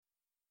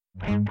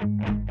Welcome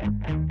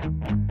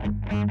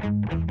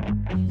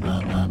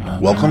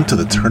to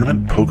the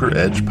Tournament Poker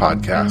Edge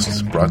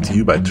podcast, brought to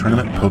you by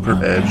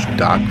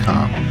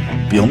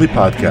TournamentPokerEdge.com, the only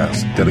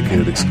podcast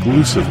dedicated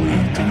exclusively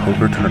to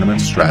poker tournament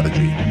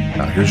strategy.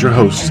 Now here's your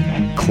host,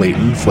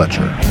 Clayton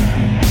Fletcher.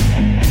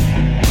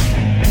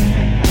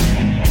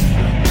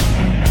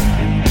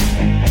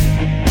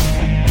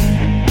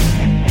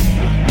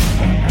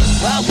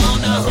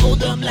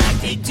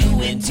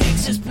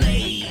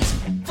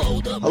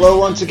 Hello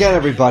once again,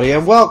 everybody,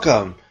 and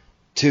welcome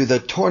to the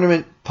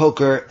Tournament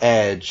Poker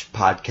Edge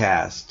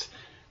podcast.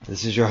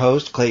 This is your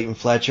host, Clayton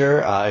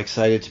Fletcher.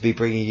 Excited to be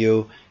bringing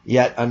you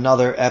yet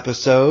another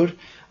episode.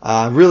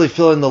 Really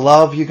feeling the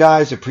love, you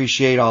guys.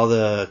 Appreciate all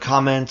the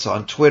comments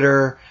on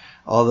Twitter,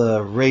 all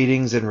the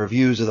ratings and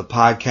reviews of the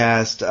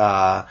podcast.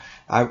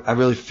 I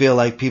really feel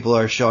like people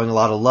are showing a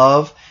lot of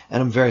love,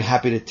 and I'm very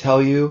happy to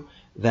tell you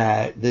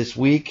that this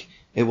week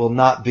it will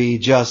not be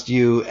just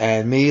you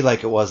and me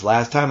like it was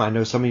last time. I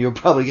know some of you are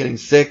probably getting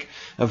sick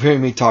of hearing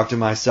me talk to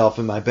myself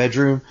in my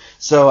bedroom.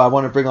 So I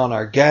want to bring on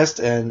our guest,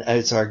 and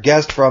it's our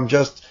guest from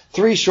just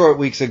 3 short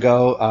weeks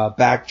ago,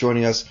 back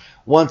joining us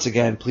once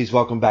again. Please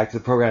welcome back to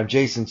the program,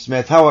 Jason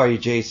Smith. How are you,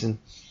 Jason?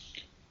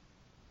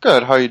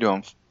 Good. How are you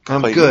doing?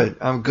 I'm good.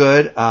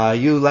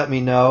 You let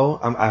me know.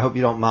 I hope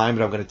you don't mind,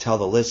 but I'm going to tell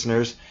the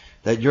listeners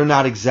that you're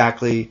not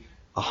exactly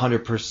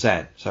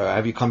 100%. So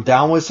have you come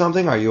down with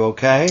something? Are you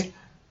okay?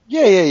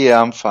 Yeah,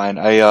 I'm fine.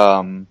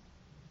 I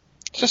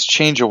just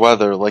change of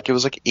weather. Like, it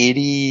was like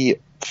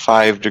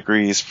 85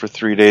 degrees for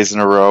 3 days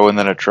in a row, and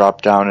then it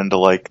dropped down into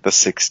like the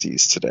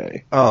 60s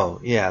today. Oh,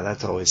 yeah,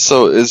 that's always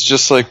so fun. It's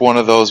just like one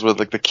of those where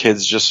like the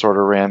kids just sort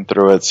of ran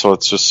through it, so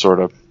it's just sort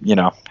of,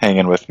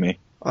 hanging with me.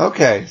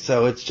 Okay,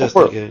 so it's just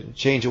like a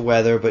change of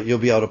weather, but you'll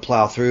be able to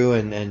plow through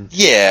and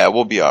Yeah,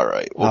 we'll be all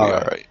right. We'll be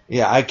all right.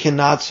 Yeah, I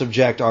cannot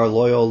subject our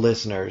loyal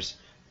listeners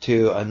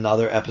to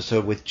another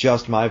episode with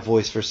just my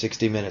voice for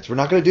 60 minutes. We're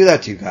not going to do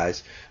that to you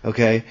guys,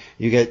 okay?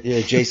 You get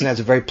Jason has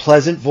a very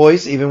pleasant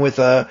voice, even with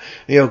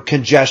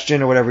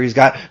congestion or whatever he's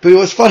got. But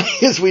what's funny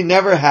is we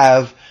never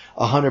have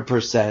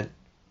 100%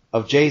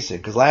 of Jason,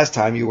 because last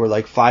time you were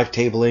like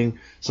 5-tabling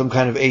some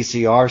kind of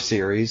ACR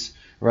series,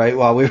 right?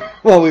 While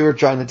we were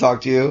trying to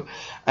talk to you,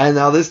 and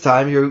now this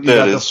time you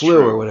got the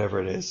flu or whatever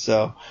it is.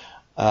 So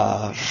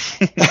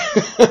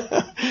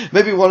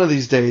maybe one of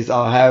these days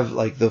I'll have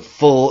like the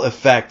full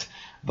effect.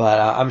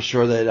 But I'm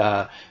sure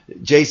that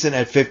Jason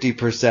at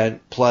 50%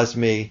 plus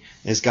me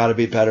has got to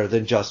be better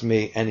than just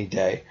me any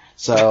day.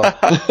 So,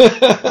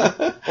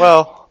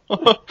 well,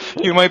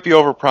 you might be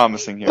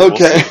overpromising here.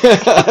 Okay,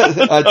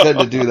 I tend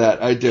to do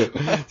that. I do.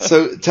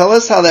 So, tell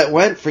us how that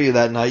went for you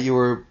that night. You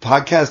were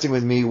podcasting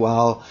with me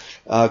while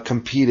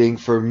competing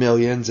for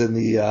millions in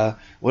the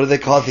what do they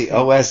call it, the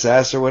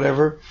OSS or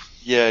whatever?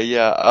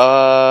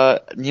 Yeah.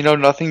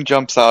 Nothing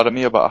jumps out at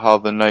me about how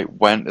the night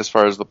went as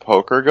far as the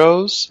poker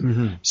goes.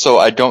 Mm-hmm. So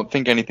I don't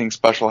think anything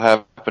special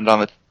happened on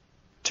the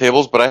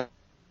tables, but I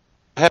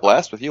had a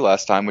blast with you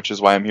last time, which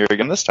is why I'm here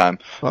again this time,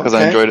 because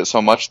I enjoyed it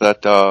so much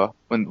that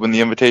when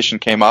the invitation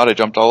came out, I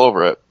jumped all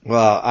over it.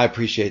 Well, I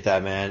appreciate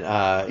that, man.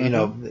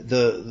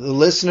 The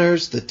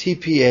listeners, the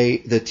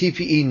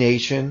TPE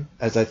Nation,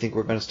 as I think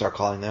we're going to start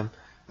calling them.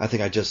 I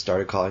think I just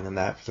started calling them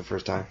that for the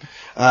first time.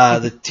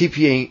 The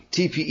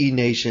TPE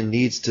Nation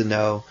needs to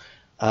know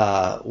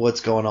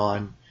what's going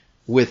on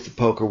with the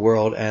poker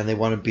world, and they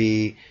want to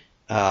be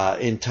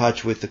in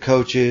touch with the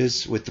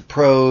coaches, with the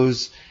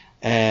pros,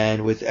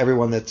 and with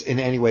everyone that's in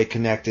any way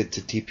connected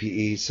to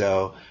TPE.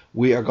 So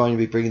we are going to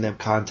be bringing them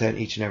content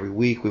each and every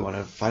week. We want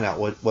to find out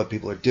what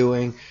people are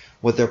doing,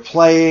 what they're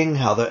playing,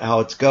 how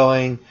it's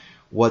going,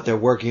 what they're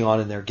working on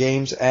in their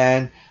games,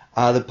 and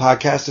the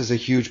podcast is a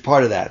huge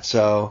part of that.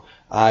 So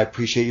I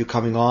appreciate you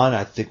coming on.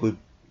 I think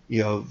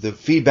the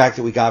feedback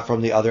that we got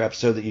from the other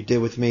episode that you did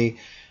with me,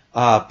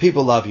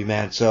 people love you,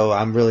 man. So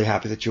I'm really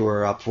happy that you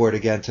were up for it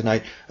again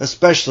tonight,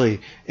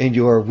 especially in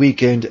your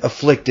weekend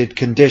afflicted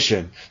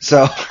condition.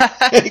 So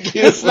thank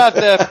you. It's not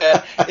that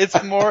bad.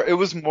 It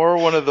was more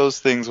one of those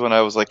things when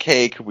I was like,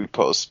 hey, could we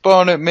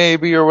postpone it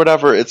maybe or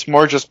whatever? It's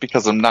more just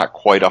because I'm not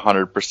quite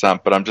 100%,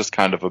 but I'm just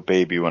kind of a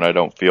baby when I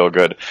don't feel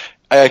good.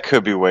 I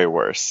could be way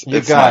worse. You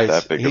it's guys,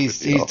 not that big of a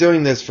deal. He's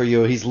doing this for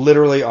you. He's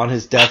literally on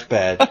his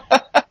deathbed,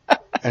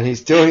 and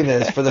he's doing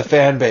this for the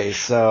fan base.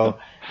 So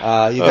you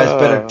guys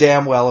better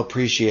damn well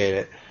appreciate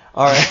it.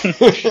 All right.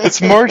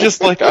 It's more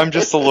just like I'm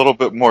just a little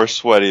bit more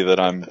sweaty than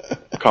I'm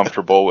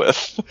comfortable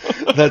with.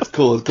 That's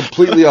cool. It's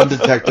completely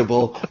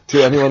undetectable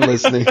to anyone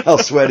listening how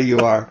sweaty you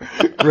are.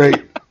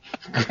 Great.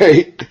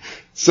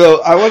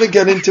 So I want to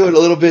get into it a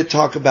little bit,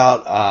 talk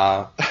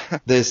about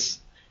this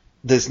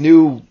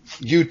new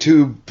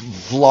YouTube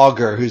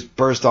vlogger who's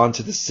burst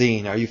onto the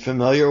scene. Are you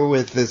familiar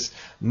with this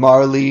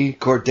Marley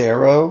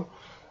Cordero?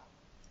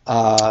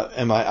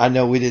 I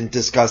know we didn't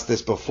discuss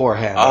this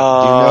beforehand. Do you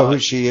know who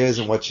she is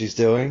and what she's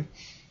doing?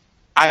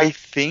 I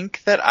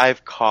think that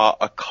I've caught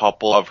a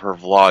couple of her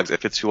vlogs,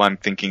 if it's who I'm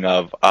thinking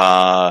of.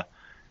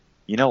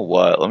 You know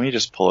what? Let me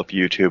just pull up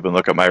YouTube and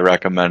look at my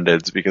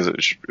recommendeds because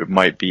it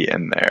might be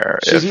in there.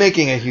 She's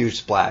making a huge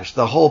splash.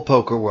 The whole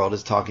poker world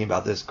is talking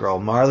about this girl,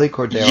 Marley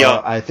Cordero.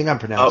 Yup. I think I'm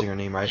pronouncing her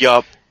name right.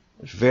 Yup.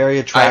 Very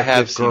I attractive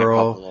have seen a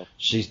couple girl. of-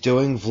 She's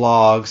doing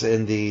vlogs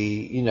in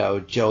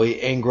the, Joey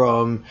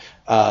Ingram,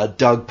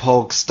 Doug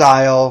Polk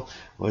style.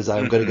 Was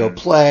I'm going to go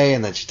play,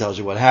 and then she tells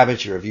you what happened.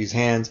 She reviews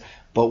hands.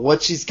 But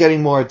what she's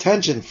getting more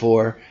attention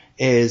for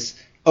is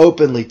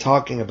openly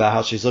talking about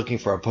how she's looking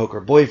for a poker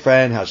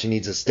boyfriend, how she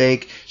needs a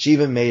steak. She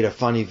even made a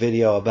funny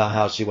video about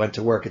how she went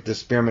to work at the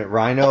Spearmint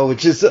Rhino,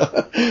 which is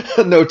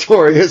a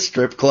notorious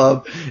strip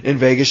club in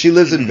Vegas. She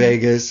lives in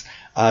Vegas.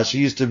 She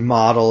used to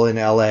model in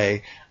LA.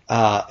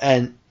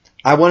 And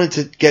I wanted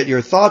to get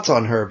your thoughts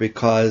on her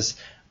because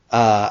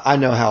I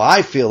know how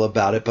I feel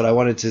about it, but I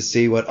wanted to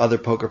see what other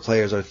poker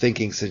players are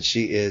thinking since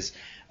she is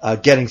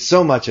getting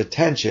so much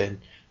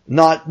attention,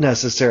 not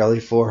necessarily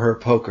for her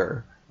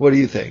poker. What do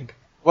you think?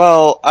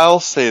 Well, I'll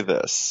say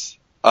this.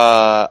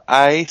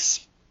 I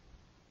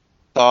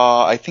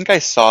think I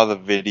saw the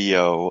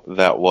video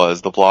that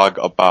was the vlog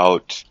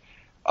about,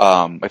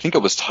 I think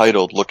it was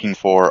titled Looking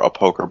for a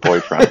Poker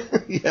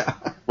Boyfriend. Yeah.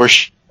 Where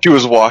she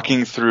was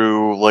walking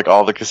through, like,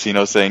 all the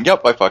casinos saying,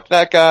 yep, I fucked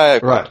that guy, I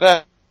fucked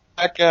that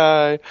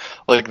guy,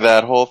 like,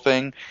 that whole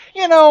thing.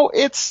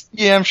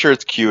 I'm sure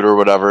it's cute or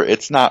whatever.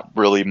 It's not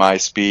really my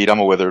speed. I'm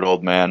a withered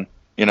old man,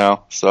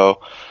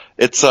 so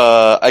it's,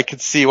 I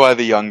could see why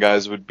the young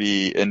guys would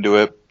be into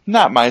it.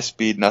 Not my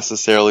speed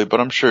necessarily,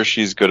 but I'm sure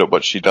she's good at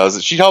what she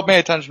does. She held my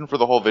attention for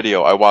the whole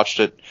video. I watched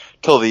it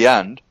till the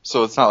end,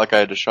 so it's not like I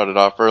had to shut it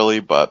off early,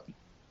 but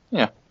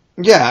yeah.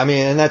 Yeah, I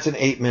mean, and that's an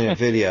 8-minute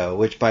video,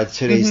 which by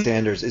today's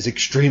standards is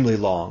extremely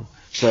long.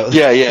 So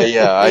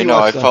Yeah. I know.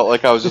 I felt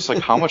like I was just like,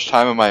 how much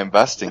time am I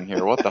investing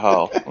here? What the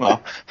hell?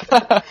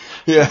 Well,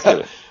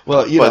 yeah.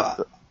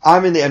 Well,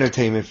 I'm in the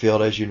entertainment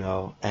field, as you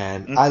know,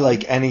 and I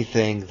like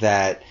anything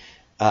that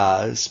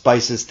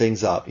spices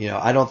things up.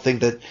 I don't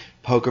think that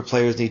poker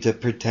players need to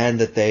pretend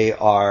that they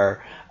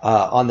are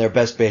on their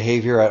best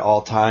behavior at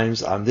all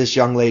times. This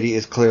young lady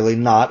is clearly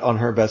not on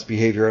her best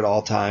behavior at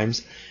all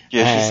times.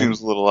 Yeah, she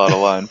seems a little out of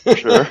line, for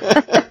sure.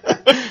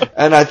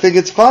 And I think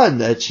it's fun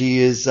that she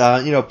is,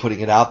 putting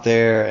it out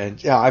there.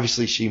 And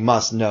obviously she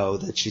must know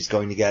that she's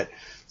going to get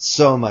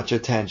so much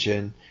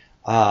attention.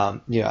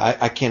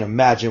 I can't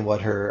imagine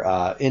what her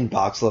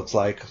inbox looks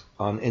like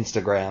on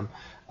Instagram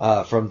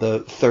from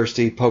the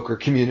thirsty poker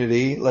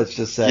community, let's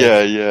just say.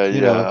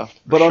 Yeah.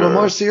 But on a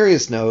more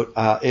serious note,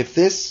 if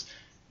this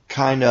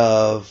kind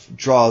of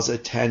draws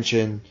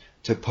attention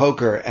to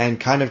poker and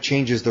kind of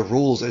changes the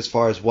rules as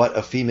far as what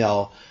a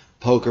female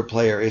poker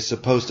player is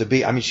supposed to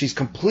be. I mean, she's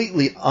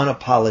completely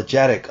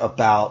unapologetic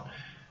about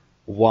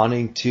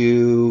wanting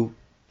to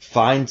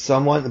find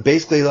someone,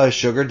 basically like a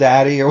sugar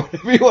daddy or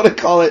whatever you want to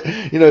call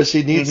it.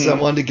 She needs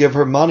someone to give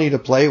her money to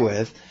play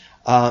with.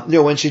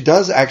 When she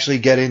does actually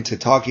get into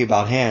talking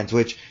about hands,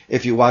 which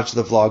if you watch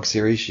the vlog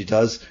series, she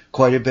does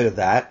quite a bit of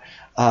that.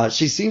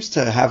 She seems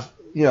to have,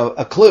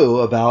 a clue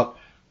about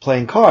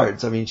playing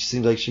cards. I mean, she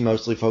seems like she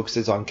mostly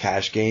focuses on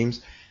cash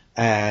games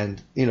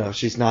and,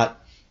 she's not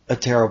a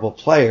terrible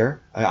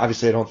player.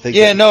 Obviously, I don't think.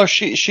 Yeah, no,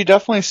 she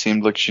definitely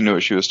seemed like she knew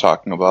what she was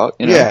talking about.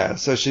 Yeah,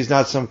 so she's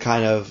not some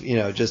kind of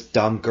just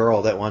dumb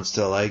girl that wants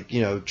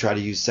to try to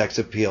use sex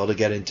appeal to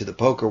get into the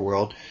poker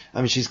world. I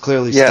mean, she's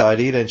clearly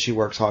studied and she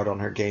works hard on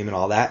her game and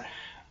all that.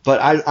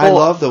 But I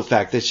love the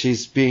fact that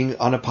she's being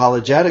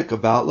unapologetic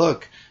about,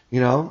 look,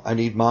 I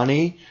need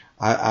money.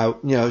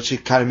 She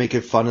kind of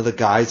making fun of the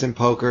guys in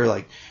poker,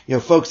 like,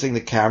 focusing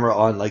the camera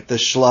on like the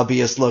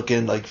schlubbiest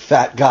looking, like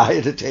fat guy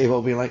at the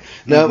table being like,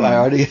 no, I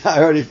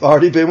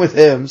already been with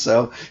him.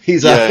 So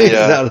he's out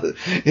of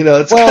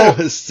it's kind of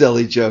a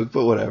silly joke,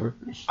 but whatever.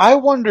 I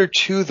wonder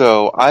too,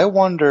 though,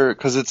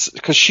 cause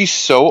she's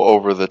so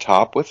over the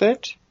top with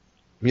it.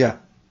 Yeah.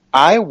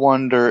 I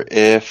wonder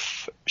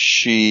if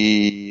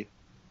she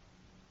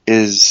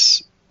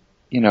is,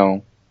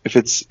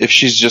 if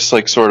she's just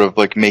like sort of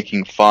like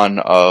making fun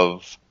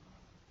of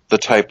the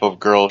type of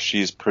girl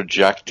she's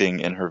projecting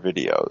in her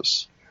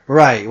videos.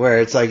 Right, where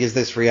it's like, is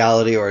this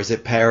reality or is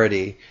it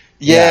parody?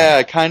 Yeah,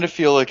 I kind of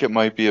feel like it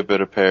might be a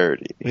bit of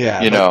parody.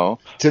 Yeah.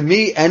 To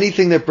me,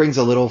 anything that brings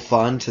a little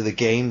fun to the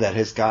game that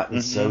has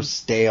gotten so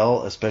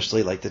stale,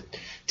 especially like the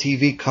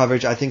TV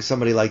coverage, I think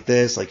somebody like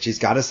this, like she's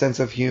got a sense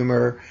of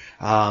humor.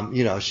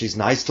 She's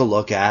nice to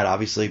look at,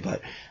 obviously,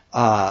 but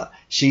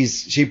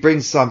she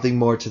brings something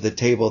more to the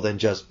table than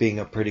just being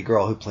a pretty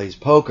girl who plays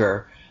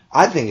poker.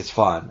 I think it's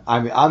fun.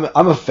 I mean,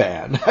 I'm a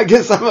fan. I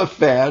guess I'm a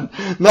fan.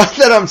 Not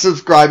that I'm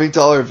subscribing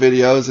to all her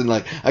videos and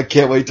like I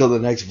can't wait till the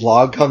next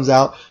vlog comes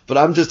out, but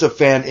I'm just a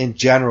fan in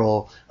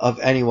general of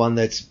anyone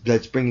that's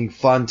bringing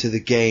fun to the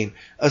game,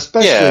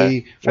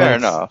 especially fair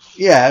enough.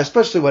 Yeah,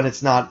 especially when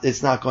it's not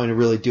going to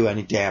really do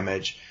any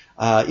damage.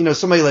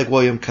 Somebody like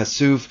William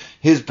Kassouf,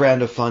 his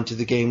brand of fun to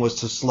the game was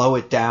to slow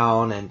it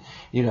down and,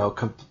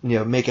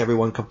 make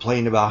everyone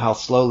complain about how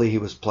slowly he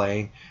was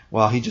playing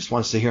while he just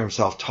wants to hear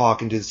himself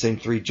talk and do the same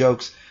 3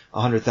 jokes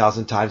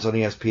 100,000 times on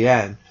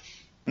ESPN.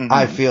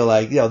 I feel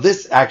like,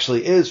 this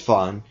actually is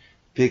fun.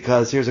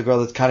 because here's a girl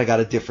that's kind of got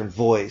a different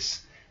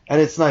voice,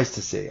 and it's nice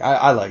to see.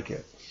 I like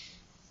it.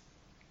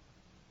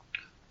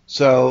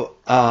 So,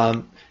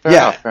 Fair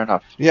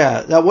enough.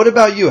 Yeah. Now, what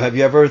about you? Have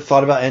you ever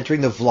thought about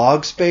entering the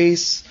vlog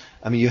space?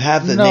 I mean, you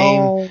have the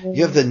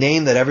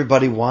name that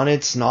everybody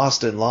wanted,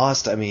 Snost and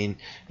Lost. I mean,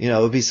 it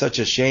would be such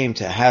a shame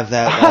to have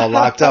that all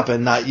locked up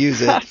and not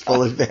use it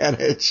full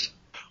advantage.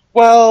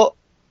 Well,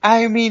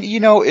 I mean,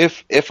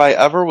 if I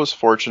ever was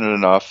fortunate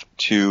enough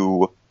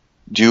to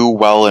do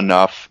well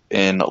enough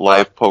in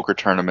live poker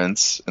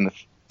tournaments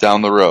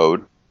down the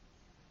road,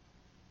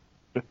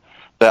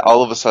 that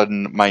all of a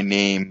sudden my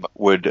name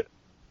would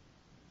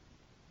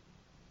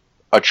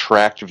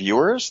attract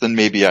viewers, then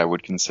maybe I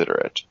would consider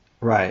it.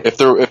 Right.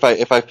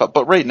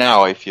 But right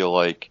now I feel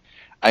like,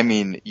 I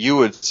mean, you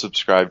would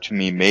subscribe to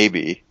me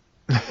maybe,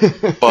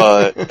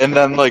 and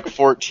then like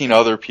 14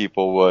 other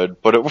people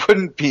would, but it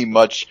wouldn't be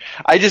much.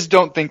 I just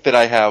don't think that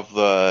I have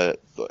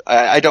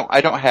I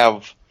don't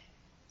have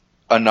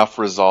enough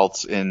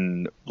results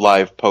in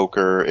live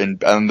poker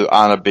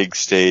on a big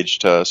stage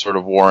to sort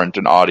of warrant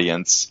an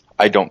audience.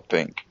 I don't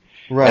think.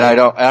 Right.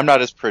 And I'm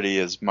not as pretty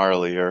as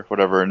Marley or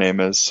whatever her name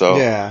is. So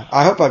yeah,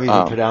 I hope I'm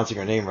even pronouncing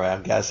her name right.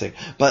 I'm guessing,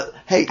 but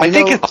hey, I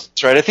think it's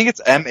right. I think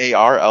it's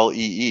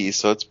Marlee.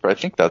 So I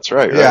think that's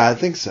right. Yeah, I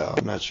think so.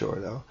 I'm not sure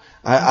though.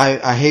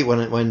 I hate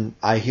when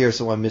I hear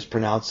someone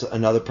mispronounce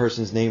another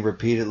person's name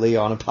repeatedly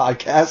on a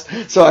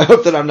podcast. So I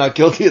hope that I'm not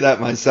guilty of that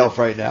myself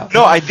right now.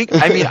 No, I think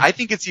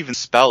it's even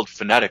spelled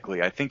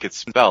phonetically. I think it's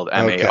spelled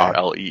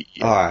Marlee.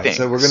 All right,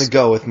 so we're gonna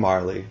go with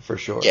Marley for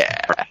sure.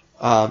 Yeah.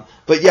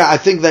 But yeah, I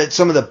think that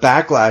some of the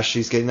backlash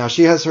she's getting, now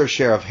she has her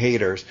share of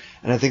haters,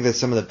 and I think that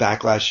some of the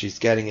backlash she's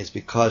getting is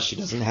because she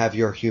doesn't have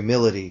your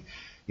humility.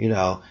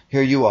 Here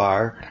you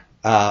are,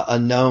 a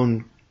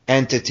known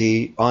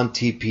entity on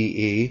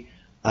TPE,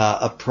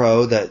 a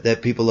pro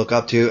that people look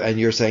up to, and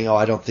you're saying,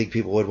 I don't think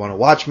people would want to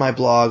watch my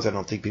blogs. I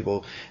don't think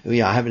people, I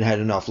haven't had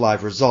enough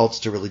live results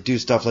to really do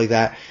stuff like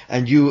that.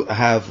 And you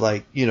have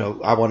I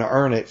want to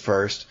earn it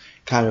first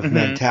kind of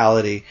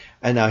mentality.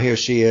 And now here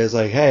she is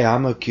like, hey,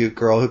 I'm a cute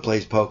girl who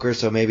plays poker,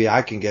 so maybe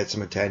I can get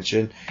some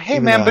attention. Hey,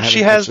 man, but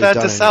she has that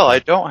to sell. I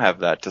don't have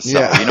that to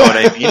sell. Yeah. You know what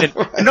I mean?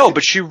 Right. No,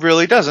 but she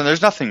really does, and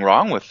there's nothing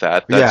wrong with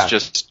that. That's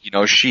just,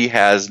 she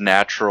has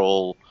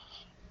natural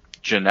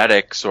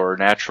genetics or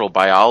natural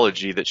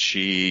biology that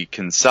she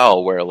can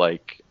sell where,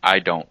 I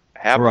don't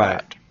have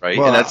that, right?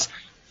 Well, and that's...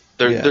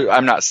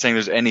 I'm not saying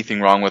there's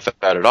anything wrong with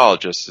that at all.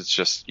 It's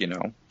just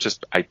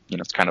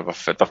it's kind of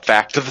the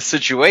fact of the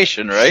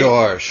situation,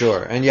 right?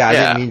 Sure. And I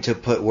didn't mean to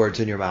put words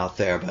in your mouth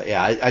there, but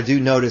I do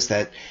notice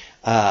that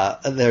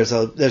there's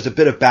a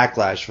bit of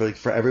backlash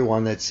for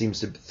everyone that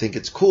seems to think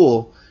it's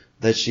cool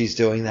that she's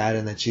doing that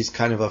and that she's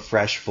kind of a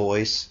fresh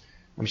voice.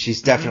 I mean,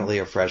 she's definitely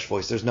a fresh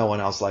voice. There's no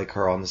one else like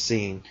her on the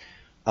scene.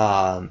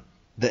 There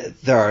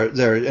are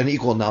an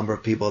equal number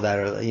of people that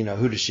are,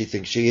 who does she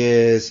think she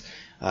is?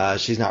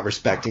 She's not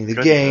respecting the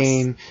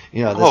game,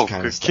 this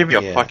kind of stuff. Give me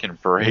a fucking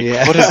break.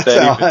 Yeah. What does that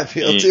That's how I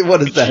feel too.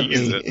 What does that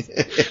mean?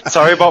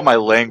 Sorry about my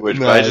language,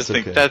 but I just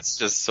think that's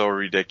just so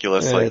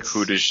ridiculous. Yeah,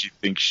 who does she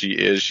think she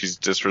is? She's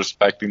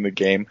disrespecting the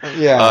game.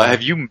 Yeah.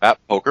 Have you met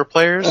poker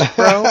players,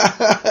 bro?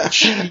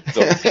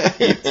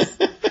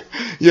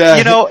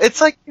 Yeah.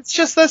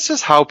 That's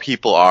just how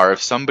people are.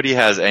 If somebody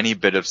has any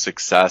bit of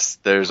success,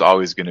 there's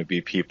always going to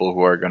be people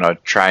who are going to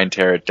try and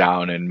tear it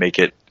down and make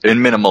it and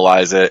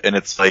minimalize it. And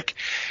it's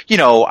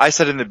I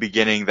said in the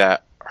beginning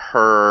that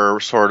her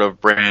sort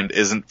of brand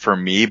isn't for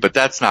me, but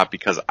that's not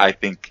because I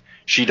think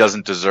she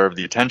doesn't deserve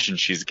the attention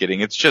she's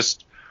getting. It's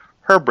just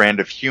her brand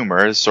of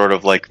humor is sort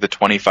of like the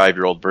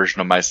 25-year-old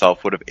version of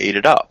myself would have ate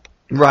it up.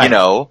 Right.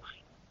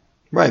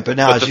 Right, but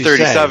now the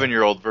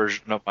 37-year-old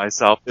version of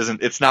myself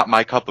it's not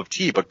my cup of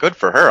tea, but good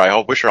for her. I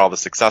wish her all the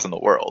success in the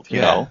world,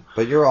 you know?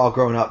 But you're all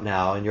grown up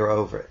now and you're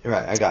over it.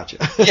 Right, I got you.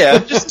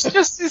 Yeah,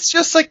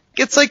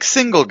 it's like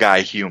single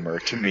guy humor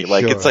to me.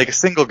 It's like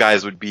single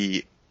guys would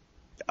be,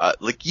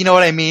 you know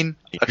what I mean?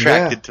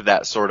 Attracted to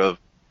that sort of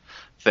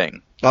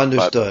thing.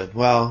 Understood.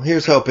 Well,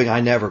 here's hoping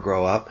I never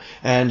grow up,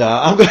 and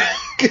I'm going to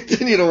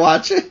continue to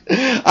watch it.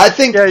 I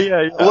think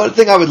one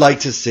thing I would like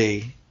to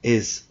see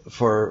is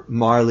for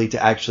Marley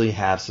to actually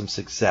have some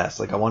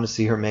success. I want to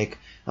see her make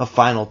a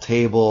final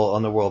table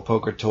on the World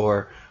Poker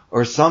Tour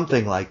or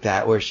something like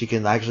that, where she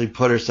can actually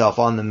put herself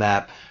on the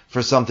map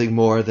for something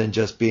more than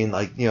just being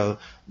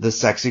the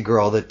sexy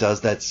girl that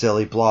does that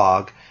silly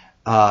blog.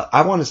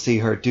 I want to see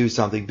her do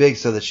something big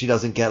so that she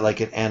doesn't get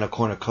an Anna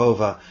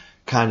Kournikova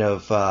kind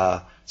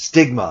of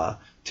stigma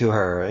to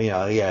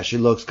her. She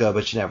looks good,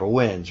 but she never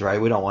wins,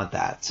 right? We don't want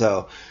that.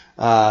 So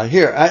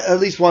at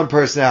least one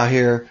person out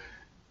here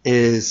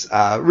is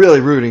really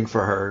rooting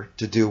for her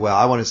to do well.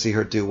 I want to see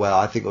her do well.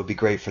 I think it would be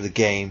great for the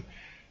game.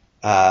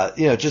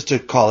 Just to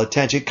call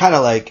attention, kind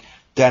of like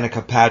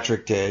Danica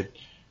Patrick did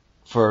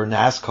for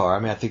NASCAR. I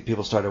mean, I think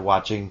people started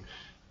watching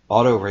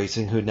auto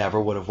racing who never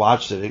would have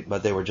watched it,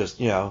 but they were just,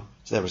 there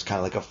was kind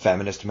of like a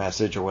feminist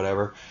message or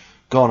whatever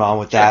going on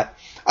with that.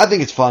 I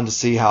think it's fun to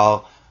see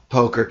how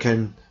poker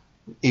can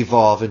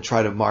evolve and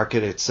try to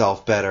market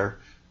itself better.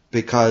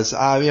 because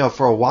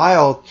for a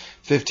while,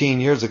 15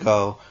 years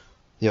ago,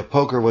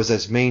 poker was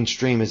as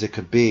mainstream as it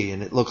could be,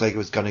 and it looked like it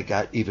was going to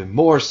get even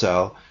more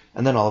so.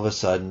 And then all of a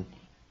sudden,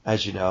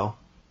 as you know,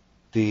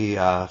 the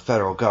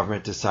federal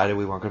government decided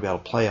we weren't going to be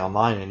able to play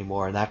online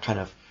anymore, and that kind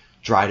of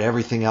dried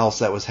everything else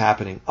that was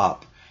happening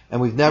up. And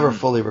we've never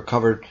fully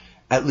recovered,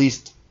 at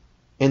least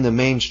in the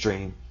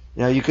mainstream.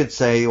 You could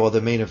say, well,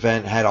 the main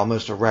event had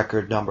almost a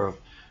record number of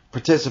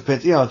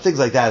participants, things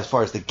like that as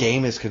far as the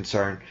game is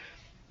concerned.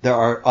 There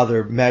are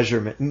other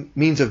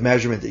means of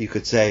measurement that you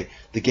could say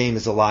the game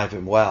is alive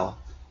and well.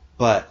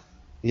 But,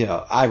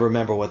 I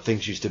remember what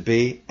things used to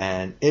be,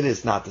 and it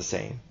is not the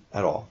same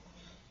at all.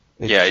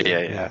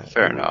 Yeah.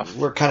 Fair enough.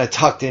 We're kind of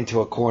tucked into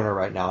a corner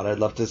right now, and I'd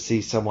love to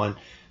see someone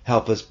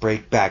help us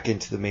break back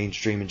into the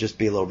mainstream and just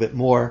be a little bit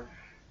more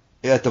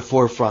at the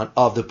forefront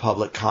of the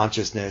public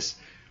consciousness.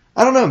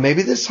 I don't know,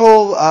 maybe this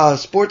whole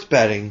sports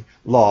betting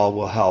law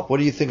will help. What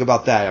do you think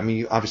about that? I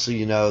mean,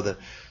 obviously, the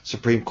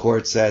Supreme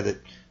Court said that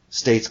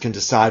states can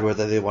decide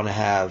whether they want to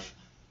have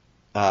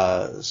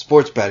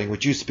sports betting,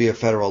 which used to be a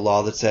federal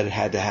law that said it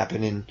had to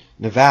happen in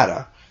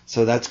Nevada.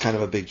 So that's kind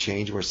of a big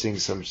change. We're seeing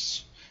some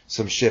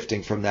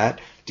shifting from that.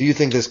 Do you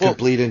think this could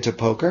bleed into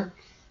poker?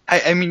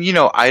 I mean,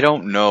 I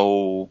don't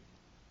know.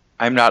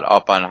 I'm not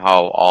up on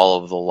how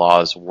all of the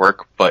laws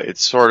work, but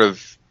it's sort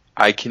of,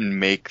 I can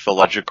make the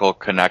logical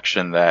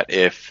connection that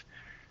if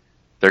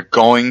they're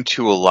going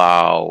to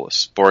allow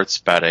sports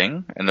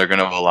betting and they're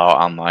going to allow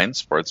online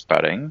sports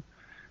betting,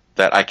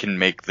 that I can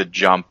make the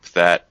jump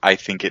that I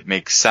think it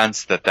makes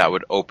sense that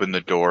would open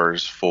the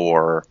doors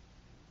for,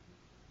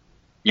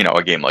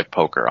 a game like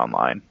poker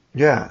online.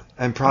 Yeah,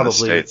 and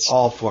probably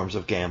all forms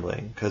of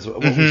gambling, because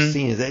what we've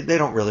seen is they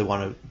don't really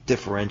want to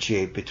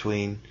differentiate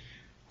between,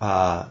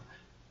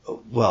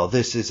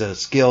 this is a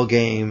skill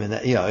game, and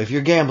if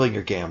you're gambling,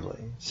 you're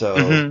gambling.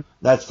 So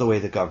that's the way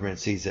the government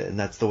sees it, and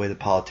that's the way the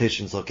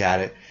politicians look at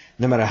it.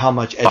 No matter how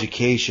much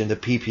education the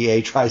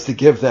PPA tries to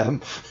give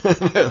them,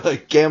 they're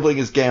like, gambling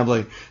is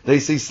gambling. They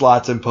see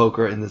slots and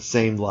poker in the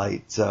same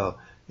light, so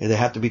they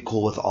have to be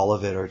cool with all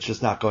of it, or it's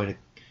just not going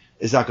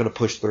to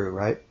push through,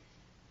 right?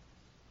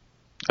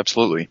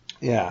 Absolutely.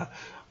 Yeah.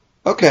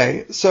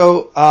 Okay.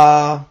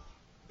 So,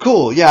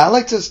 cool. Yeah. I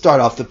like to start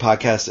off the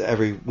podcast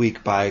every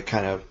week by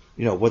kind of,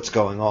 what's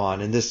going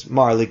on. And this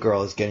Marley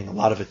girl is getting a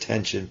lot of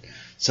attention.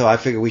 So I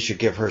figure we should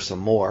give her some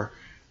more.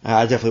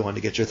 I definitely wanted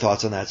to get your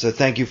thoughts on that. So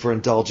thank you for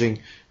indulging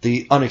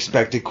the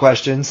unexpected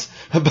questions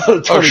about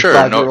a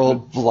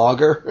 25-year-old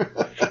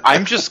vlogger.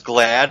 I'm just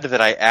glad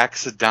that I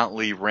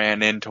accidentally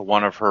ran into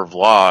one of her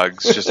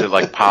vlogs. Just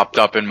it popped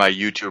up in my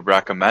YouTube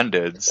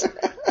recommendeds.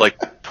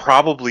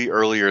 Probably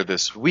earlier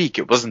this week.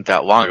 It wasn't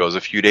that long ago. It was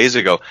a few days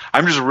ago.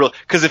 I'm just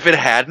because if it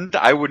hadn't,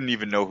 I wouldn't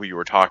even know who you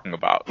were talking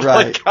about.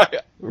 Right.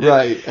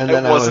 Right. And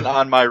then it wasn't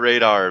on my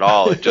radar at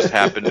all. It just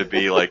happened to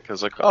be I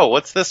was like, oh,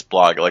 what's this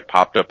blog? It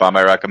popped up on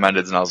my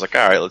recommendeds, and I was like,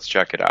 all right, let's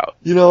check it out.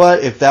 You know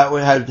what? If that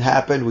had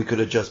happened, we could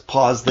have just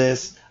paused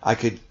this. I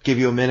could give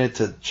you a minute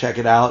to check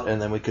it out,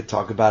 and then we could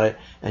talk about it,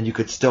 and you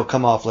could still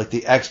come off like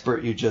the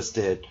expert you just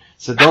did.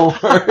 So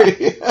don't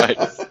worry.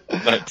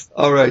 Nice.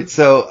 All right.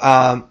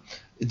 So,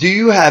 do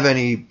you have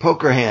any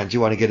poker hands you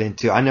want to get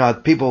into? I know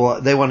people,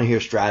 they want to hear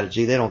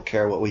strategy. They don't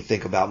care what we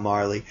think about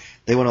Marley.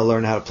 They want to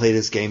learn how to play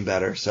this game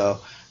better.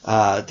 So,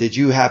 did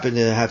you happen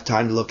to have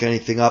time to look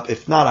anything up?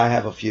 If not, I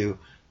have a few.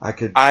 I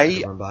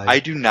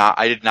do not.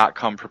 I did not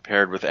come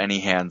prepared with any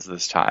hands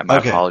this time.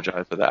 Okay. I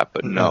apologize for that,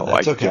 but no,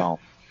 I don't.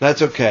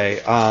 That's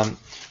okay.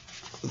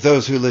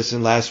 Those who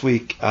listened last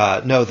week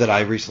know that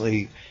I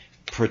recently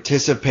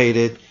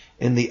participated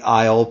in the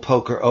Isle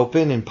Poker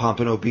Open in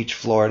Pompano Beach,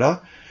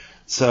 Florida.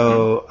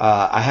 So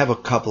I have a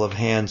couple of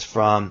hands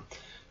from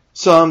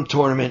some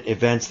tournament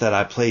events that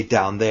I played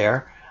down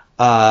there.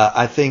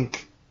 I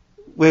think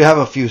we have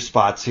a few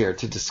spots here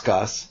to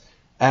discuss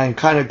and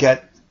kind of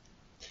get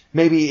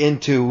maybe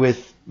into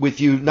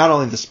with you not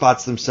only the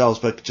spots themselves,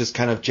 but just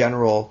kind of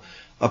general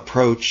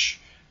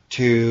approach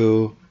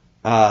to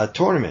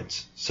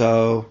tournaments.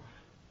 So,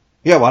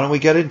 yeah, why don't we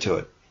get into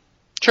it?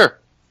 Sure.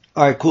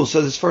 All right, cool.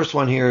 So this first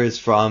one here is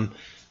from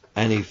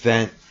an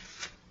event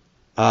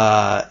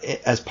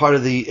as part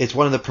of it's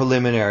one of the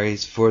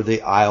preliminaries for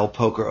the Isle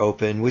Poker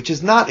Open, which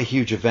is not a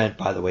huge event,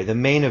 by the way. The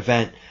main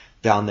event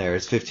down there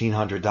is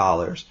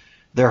 $1,500.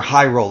 Their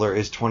high roller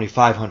is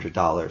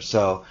 $2,500.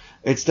 So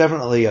it's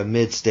definitely a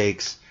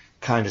mid-stakes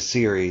kind of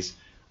series.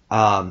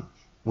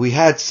 We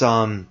had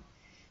some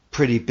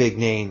pretty big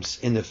names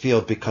in the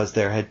field because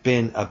there had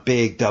been a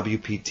big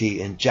WPT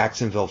in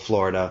Jacksonville,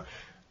 Florida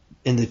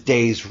in the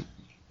days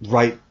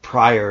right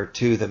prior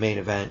to the main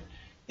event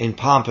in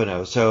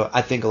Pompano. So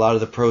I think a lot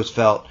of the pros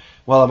felt,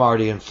 well, I'm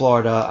already in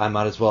Florida. I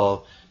might as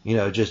well,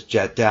 just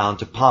jet down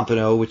to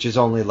Pompano, which is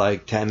only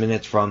 10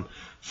 minutes from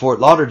Fort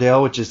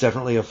Lauderdale, which is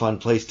definitely a fun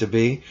place to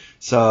be.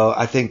 So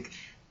I think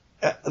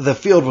the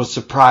field was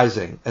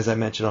surprising, as I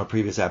mentioned on a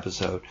previous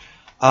episode.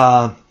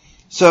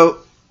 So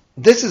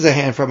this is a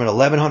hand from an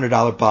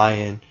 $1,100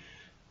 buy-in,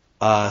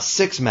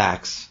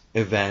 6-max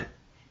event.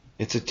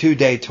 It's a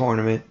 2-day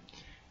tournament.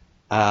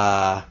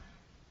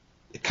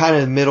 kind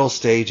of middle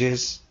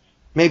stages,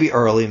 maybe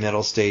early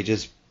middle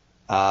stages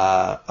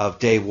of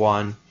day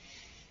one.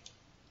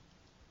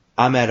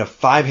 I'm at a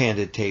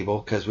 5-handed table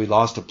because we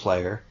lost a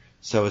player,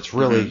 so it's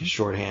really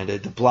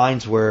short-handed. The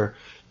blinds were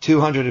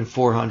 200 and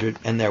 400,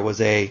 and there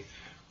was a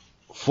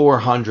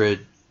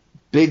 400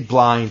 big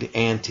blind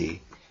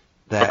ante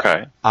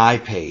that I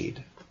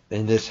paid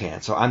in this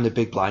hand. So I'm the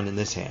big blind in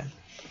this hand.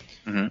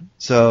 Mm-hmm.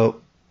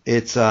 So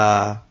it's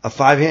a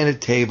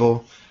 5-handed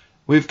table.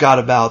 We've got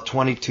about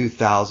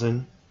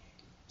 22,000.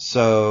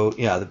 So,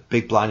 yeah, the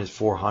big blind is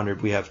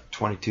 400. We have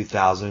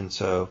 22,000.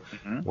 So,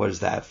 what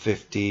is that?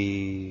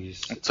 50?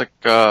 It's like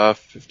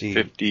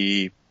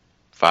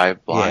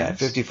 55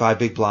 blinds. Yeah, 55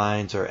 big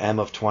blinds or M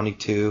of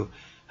 22,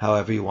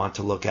 however you want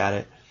to look at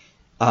it.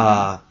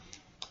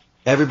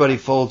 Everybody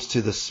folds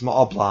to the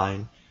small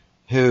blind,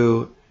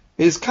 who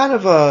is kind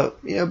of a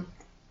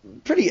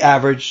pretty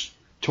average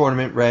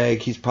tournament reg.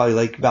 He's probably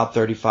like about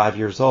 35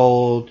 years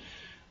old,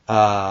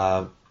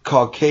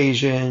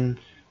 Caucasian,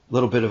 a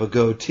little bit of a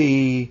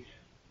goatee,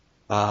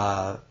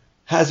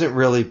 hasn't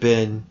really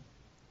been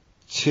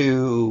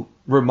too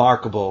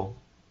remarkable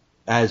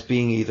as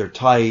being either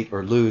tight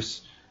or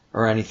loose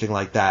or anything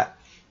like that.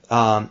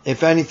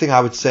 If anything,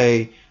 I would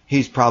say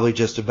he's probably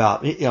just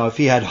about, if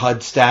he had HUD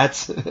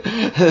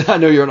stats, I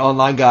know you're an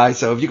online guy,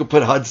 so if you could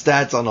put HUD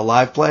stats on a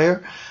live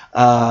player,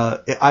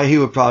 he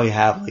would probably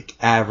have like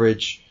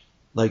average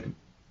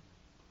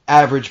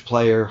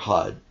player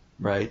HUD,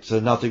 right?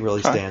 So nothing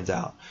really stands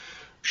out.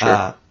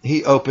 Sure.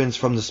 He opens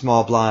from the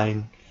small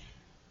blind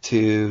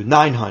to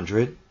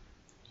 900,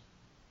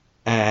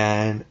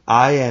 and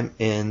I am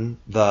in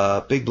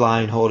the big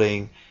blind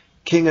holding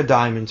king of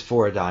diamonds,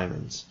 4 of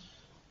diamonds.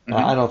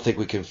 I don't think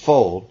we can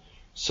fold.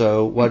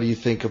 So what do you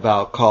think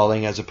about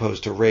calling as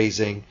opposed to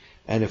raising?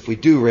 And if we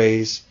do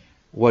raise,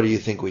 what do you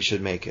think we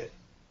should make it?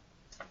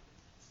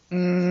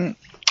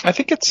 I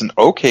think it's an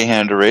okay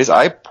hand to raise.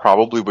 I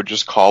probably would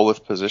just call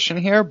with position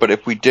here, but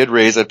if we did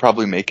raise, I'd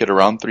probably make it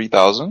around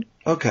 3,000.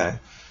 Okay.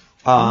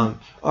 All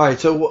right.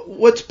 So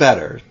what's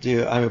better?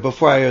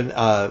 Before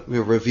I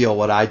reveal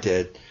what I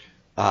did,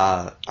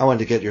 I wanted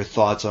to get your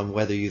thoughts on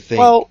whether you think.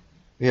 Well,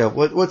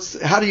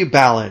 how do you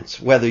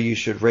balance whether you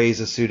should raise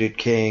a suited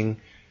king?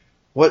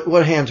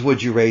 What hands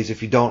would you raise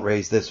if you don't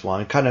raise this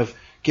one? Kind of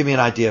give me an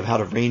idea of how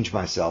to range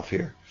myself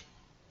here.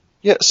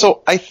 Yeah.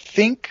 So I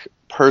think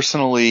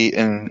personally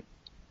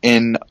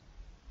in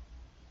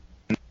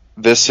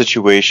this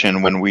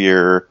situation when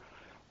we're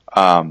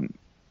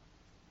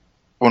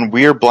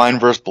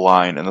blind versus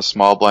blind and the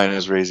small blind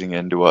is raising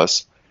into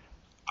us,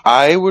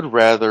 I would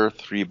rather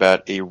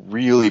 3-bet a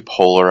really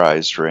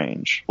polarized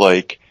range.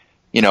 Like,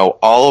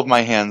 all of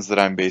my hands that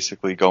I'm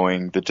basically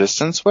going the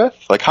distance with.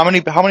 Like, how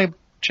many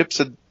chips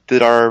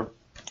did our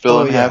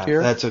villain have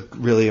here? That's a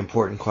really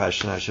important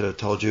question. I should have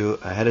told you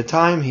ahead of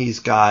time. He's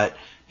got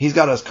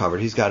us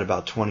covered. He's got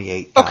about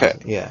 28,000. Okay.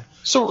 Yeah.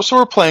 So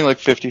we're playing like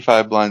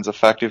 55 blinds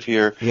effective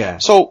here. Yeah.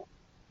 So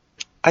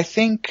I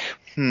think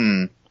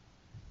I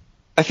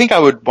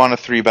would want a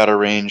 3-bet a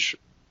range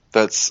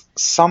that's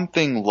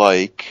something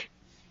like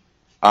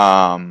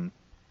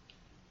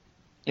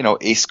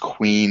ace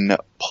queen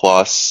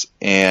plus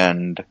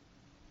and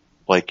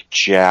like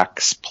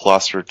jacks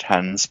plus or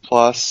tens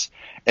plus,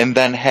 and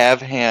then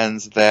have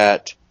hands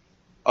that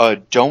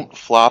don't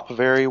flop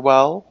very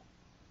well,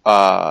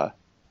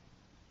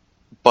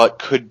 but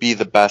could be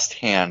the best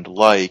hand,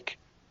 like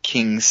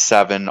king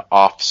 7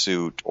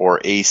 offsuit or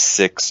ace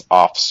 6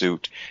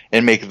 offsuit,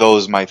 and make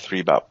those my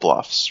 3-bet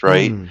bluffs,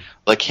 right?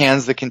 Like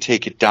hands that can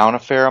take it down a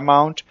fair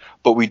amount,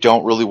 but we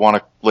don't really want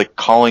to, like,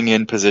 calling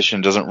in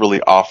position doesn't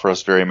really offer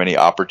us very many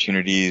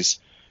opportunities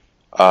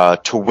to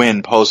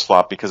win post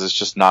flop, because it's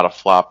just not a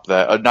flop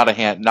that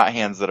not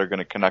hands that are going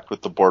to connect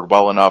with the board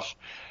well enough,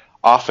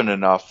 often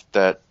enough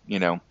that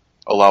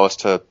allow us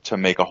to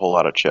make a whole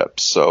lot of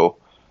chips. So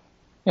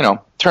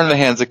turn the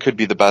hands that could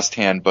be the best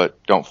hand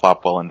but don't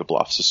flop well into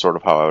bluffs is sort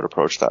of how I would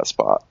approach that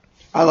spot.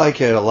 I like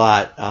it a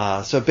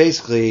lot. So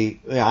basically,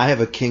 I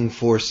have a king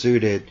 4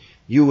 suited.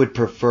 You would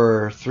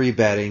prefer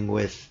 3-betting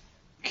with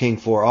king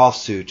 4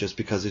 offsuit just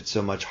because it's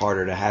so much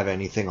harder to have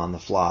anything on the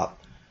flop.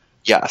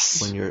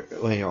 Yes. When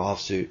you're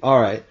offsuit.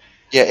 All right.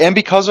 Yeah, and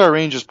because our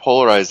range is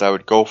polarized, I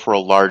would go for a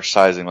large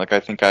sizing. Like I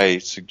think I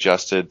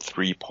suggested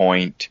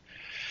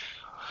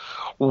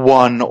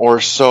 3.1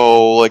 or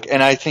so. Like,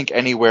 and I think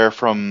anywhere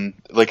from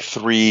like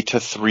 3 to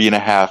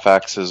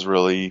 3.5x is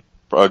really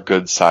a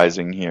good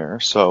sizing here.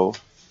 So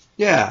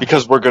yeah,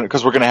 because we're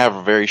gonna have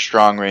a very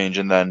strong range,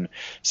 and then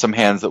some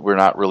hands that we're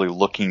not really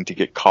looking to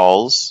get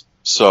calls.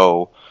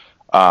 So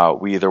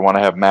we either want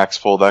to have max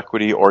fold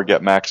equity or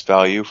get max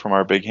value from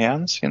our big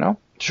hands,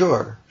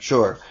 Sure.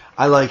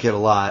 I like it a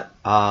lot.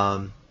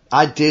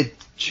 I did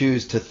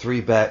choose to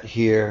 3-bet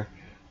here.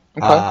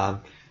 Okay.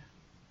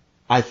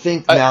 I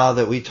think now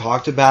that we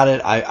talked about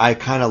it, I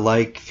kind of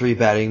like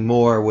 3-betting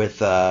more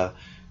with an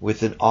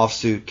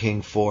offsuit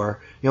king 4.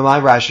 My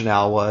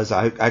rationale was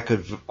I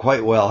could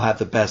quite well have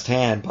the best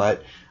hand,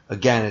 but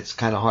again, it's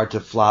kind of hard to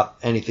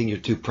flop anything you're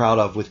too proud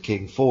of with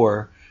king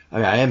 4 I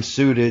mean, I am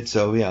suited,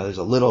 so there's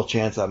a little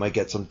chance I might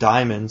get some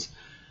diamonds.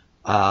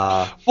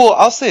 Well,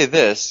 I'll say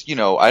this,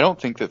 I don't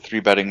think that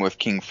 3-betting with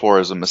King 4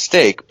 is a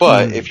mistake,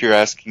 but if you're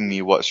asking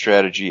me what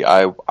strategy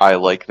I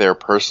like there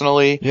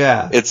personally,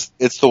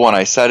 it's the one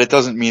I said. It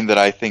doesn't mean that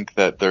I think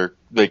that they're,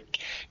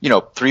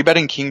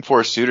 3-betting King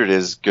 4 suited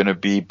is going to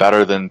be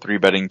better than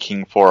 3-betting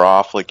King 4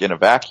 off, in a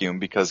vacuum,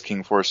 because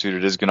King 4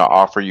 suited is going to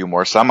offer you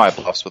more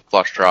semi-bluffs with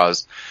flush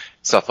draws,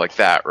 stuff like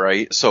that,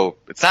 right? So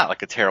it's not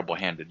like a terrible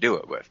hand to do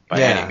it with,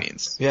 by any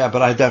means. Yeah,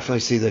 but I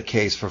definitely see the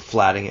case for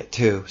flatting it,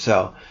 too,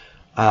 so...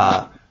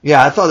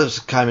 I thought this was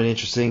kind of an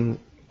interesting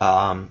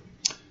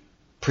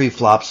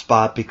pre-flop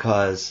spot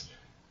because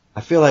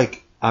I feel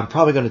like I'm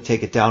probably going to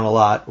take it down a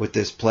lot with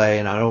this play,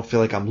 and I don't feel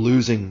like I'm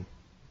losing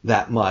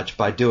that much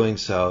by doing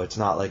so. It's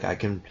not like I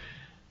can,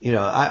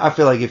 I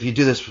feel like if you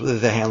do this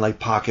with a hand like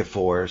pocket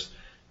fours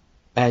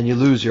and you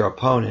lose your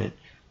opponent,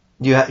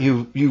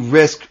 you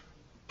risk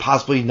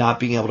possibly not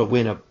being able to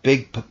win a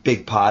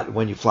big pot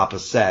when you flop a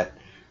set.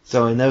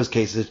 So in those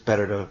cases, it's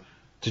better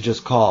to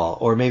just call.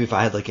 Or maybe if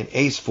I had like an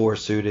ace 4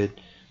 suited,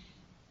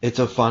 it's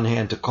a fun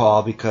hand to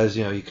call because,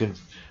 you can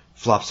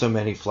flop so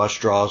many flush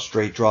draws,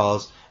 straight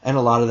draws, and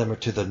a lot of them are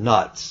to the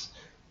nuts.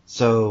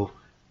 So,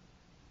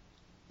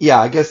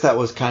 I guess that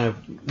was kind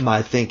of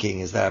my thinking,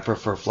 is that I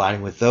prefer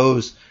flatting with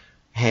those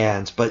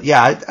hands. But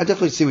I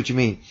definitely see what you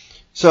mean.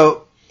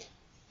 So,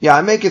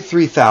 I make it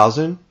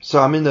 3,000.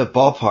 So I'm in the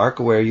ballpark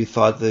where you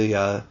thought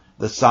the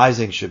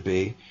sizing should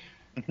be.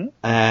 Mm-hmm.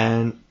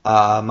 And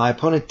my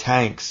opponent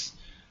tanks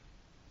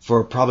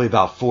for probably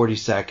about 40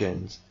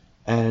 seconds,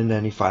 and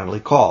then he finally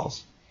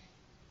calls.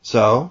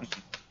 So,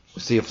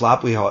 we see a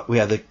flop. We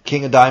have the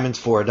king of diamonds,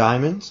 4 of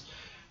diamonds.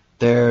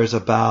 There's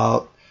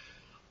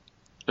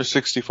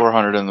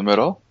 6,400 in the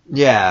middle.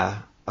 Yeah,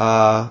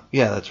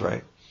 that's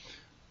right.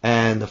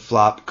 And the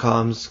flop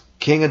comes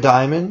king of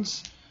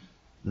diamonds,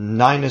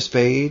 9 of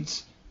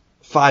spades,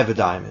 5 of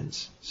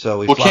diamonds. So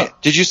we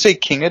flop. Did you say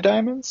king of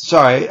diamonds?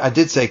 Sorry, I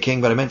did say king,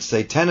 but I meant to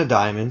say 10 of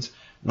diamonds,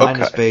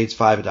 9 of spades,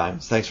 5 of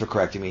diamonds. Thanks for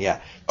correcting me. Yeah.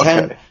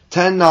 10,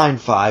 9,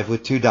 5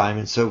 with 2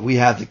 diamonds. So we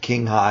have the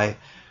king high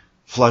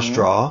flush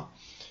draw,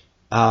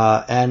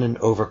 and an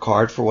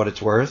overcard for what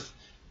it's worth.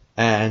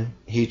 And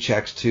he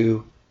checks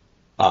to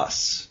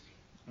us.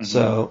 Mm-hmm.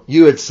 So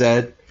you had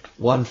said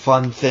one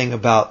fun thing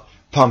about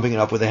pumping it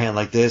up with a hand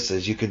like this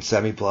is you can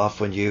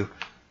semi-bluff when you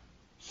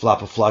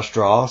flop a flush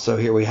draw. So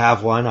here we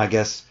have one. I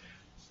guess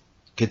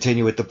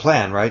continue with the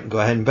plan, right? And go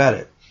ahead and bet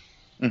it.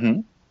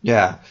 Mm-hmm.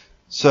 Yeah.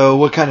 So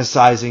what kind of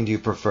sizing do you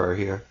prefer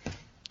here?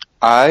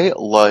 I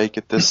like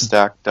at this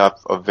stack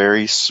depth a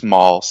very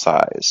small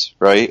size,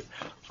 right?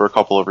 For a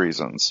couple of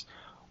reasons.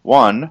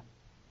 One,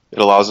 it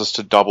allows us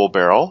to double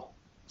barrel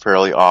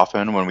fairly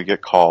often when we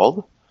get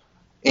called.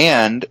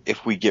 And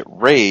if we get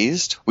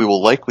raised, we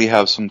will likely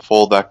have some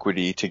fold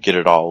equity to get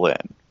it all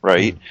in,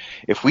 right?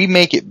 If we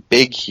make it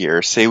big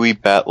here, say we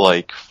bet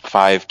like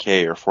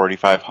 5K or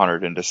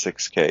 4,500 into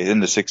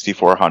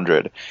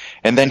 6,400,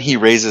 and then he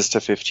raises to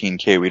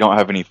 15K, we don't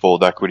have any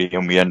fold equity,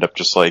 and we end up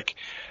just like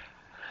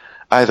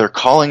either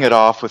calling it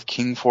off with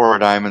king 4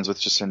 of diamonds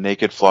with just a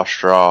naked flush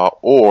draw,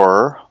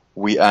 or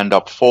we end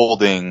up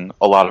folding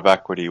a lot of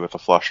equity with a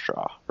flush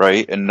draw,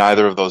 right? And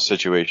neither of those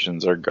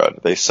situations are good.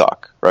 They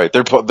suck, right?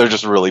 They're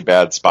just really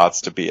bad spots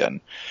to be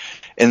in.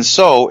 And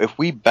so if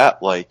we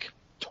bet like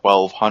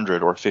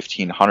 1,200 or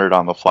 1,500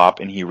 on the flop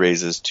and he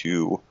raises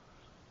to,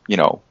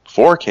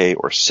 4K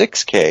or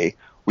 6K,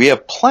 we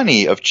have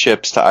plenty of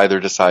chips to either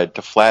decide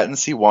to flatten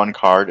C1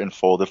 card and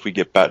fold if we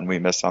get bet and we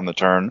miss on the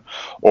turn,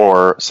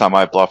 or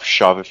semi-bluff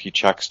shove if he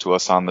checks to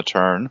us on the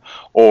turn,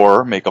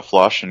 or make a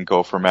flush and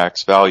go for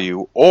max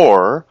value,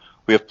 or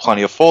we have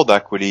plenty of fold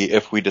equity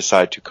if we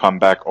decide to come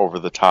back over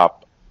the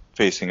top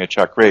facing a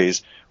check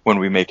raise when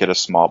we make it a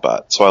small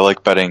bet. So I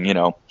like betting,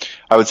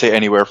 I would say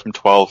anywhere from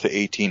 12 to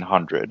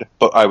 1,800,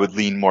 but I would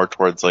lean more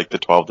towards like the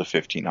 12 to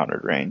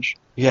 1,500 range.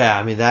 Yeah,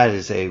 I mean, that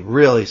is a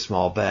really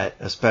small bet,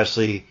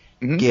 especially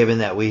given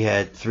that we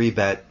had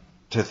 3-bet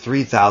to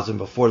 3,000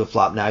 before the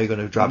flop. Now you're going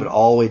to drop it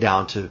all the way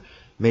down to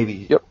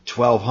maybe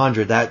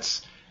 1,200.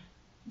 That's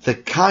the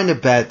kind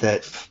of bet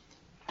that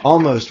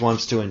almost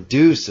wants to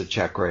induce a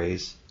check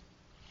raise,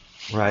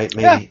 right?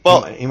 Maybe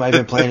he might have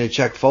been playing a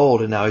check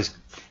fold, and now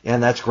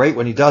and that's great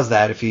when he does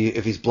that if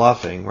he's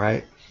bluffing,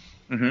 right?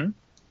 Mm-hmm.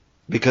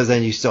 Because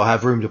then you still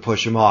have room to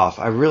push him off.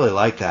 I really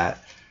like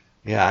that.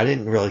 Yeah, I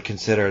didn't really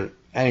consider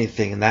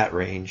anything in that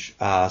range,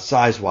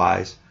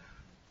 size-wise.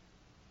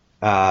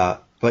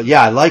 But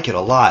yeah, I like it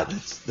a lot.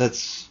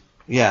 That's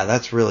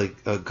really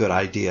a good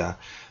idea.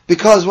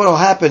 Because what'll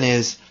happen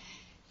is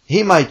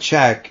he might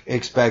check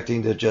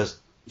expecting to just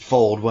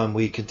fold when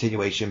we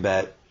continuation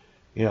bet,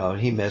 and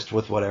he missed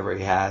with whatever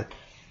he had.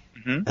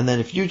 Mm-hmm. And then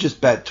if you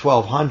just bet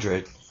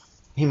 1,200,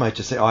 he might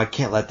just say, "Oh, I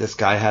can't let this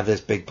guy have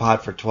this big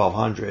pot for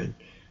 1,200,"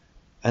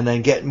 and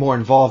then get more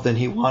involved than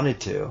he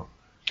wanted to.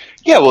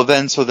 Yeah, well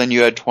then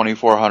you had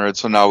 2,400,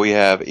 so now we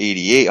have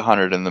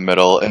 8,800 in the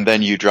middle, and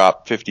then you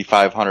drop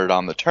 5,500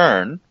 on the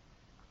turn.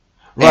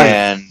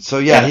 Right. So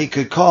he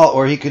could call,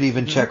 or he could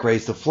even check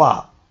raise the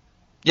flop.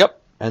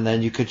 Yep. and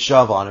then you could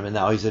shove on him, and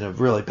now he's in a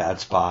really bad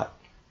spot.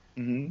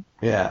 Mm-hmm.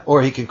 Yeah,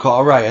 or he can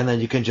call, right, and then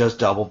you can just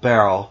double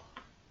barrel.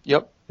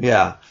 Yep.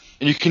 Yeah.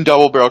 And you can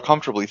double barrel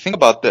comfortably. Think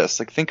about this.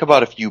 Like, think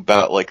about if you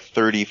bet like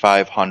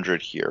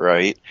 3,500 here,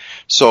 right?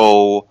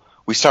 So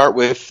we start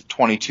with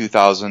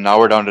 22,000. Now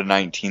we're down to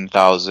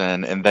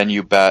 19,000, and then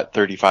you bet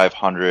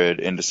 3,500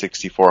 into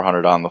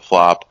 6,400 on the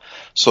flop.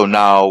 So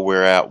now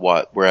we're at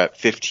what? We're at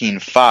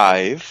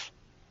 15,500,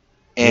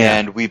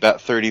 and we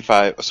bet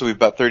 35. So we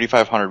bet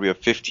 3,500. We have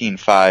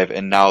 15,500,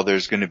 and now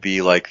there's going to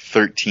be like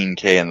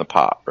 13K in the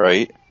pot,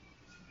 right?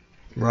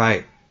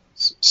 Right.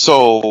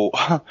 So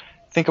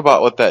think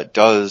about what that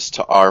does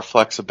to our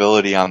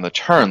flexibility on the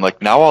turn.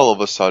 Like, now all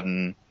of a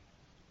sudden,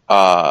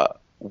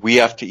 we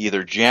have to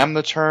either jam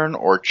the turn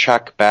or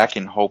check back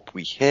and hope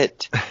we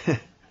hit.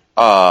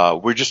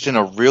 We're just in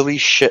a really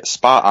shit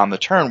spot on the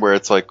turn where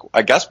it's like,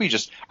 I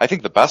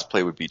think the best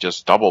play would be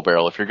just double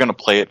barrel. If you're going to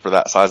play it for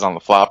that size on the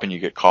flop and you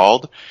get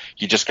called,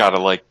 you just got to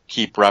like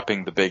keep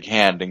repping the big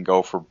hand and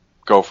go for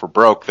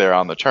broke there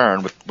on the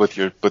turn with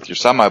your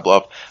semi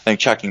bluff. I think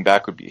checking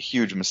back would be a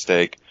huge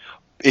mistake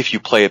if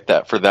you play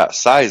it for that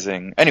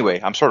sizing.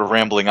 Anyway, I'm sort of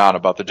rambling on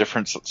about the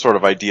different sort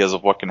of ideas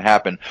of what can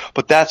happen,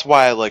 but that's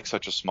why I like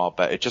such a small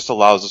bet. It just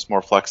allows us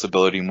more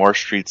flexibility, more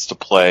streets to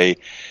play.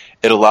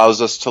 It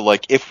allows us to,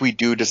 like, if we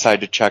do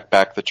decide to check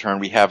back the turn,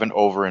 we haven't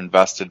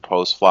over-invested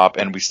post-flop,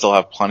 and we still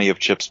have plenty of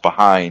chips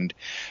behind,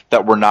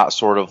 that we're not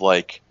sort of,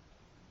 like,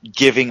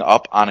 giving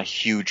up on a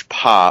huge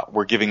pot.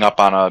 We're giving up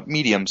on a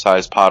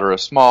medium-sized pot or a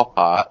small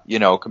pot,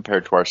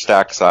 compared to our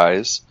stack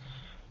size.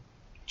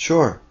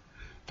 Sure.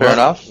 Fair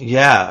enough?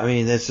 Yeah, I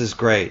mean, this is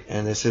great.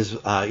 And this is,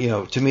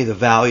 to me, the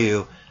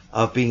value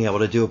of being able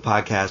to do a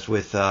podcast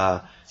with,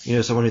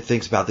 someone who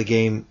thinks about the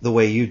game the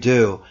way you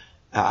do.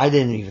 I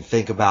didn't even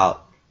think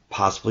about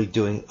possibly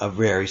doing a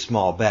very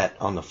small bet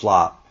on the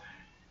flop.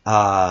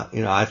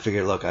 I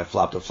figured, look, I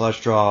flopped a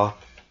flush draw.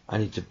 I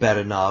need to bet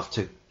enough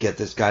to get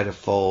this guy to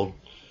fold.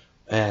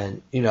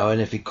 And,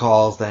 and if he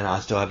calls, then I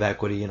still have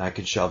equity and I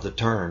can shove the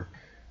turn.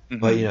 Mm-hmm.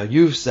 But,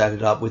 you've set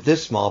it up with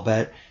this small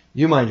bet.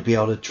 You might be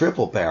able to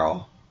triple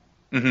barrel.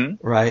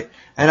 Mm-hmm. Right.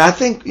 And I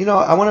think,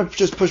 I want to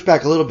just push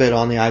back a little bit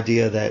on the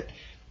idea that,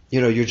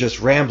 you're just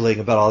rambling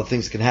about all the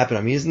things that can happen.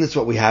 I mean, isn't this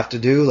what we have to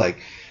do? Like,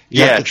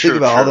 you have to think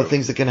about all the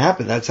things that can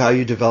happen. That's how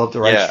you develop the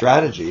right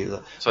strategy.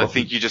 So I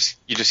think you just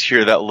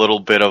hear that little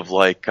bit of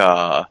like,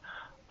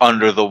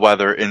 under the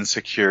weather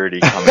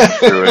insecurity coming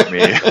through at me.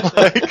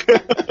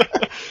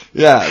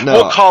 Yeah, no.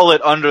 We'll call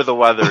it under the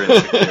weather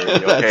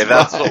insecurity, okay?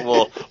 That's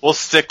what we'll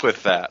stick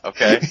with that,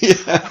 okay?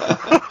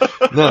 Yeah.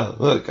 No,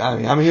 look, I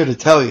mean, I'm here to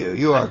tell you,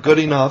 you are good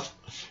enough,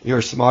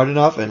 you're smart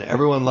enough, and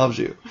everyone loves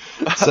you.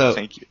 So,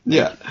 thank you.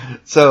 Yeah.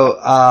 So,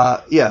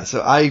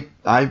 so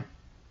I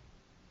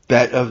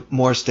bet a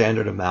more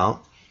standard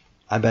amount.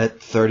 I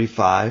bet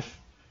 35,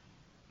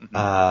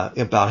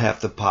 about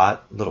half the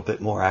pot, a little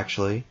bit more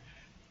actually.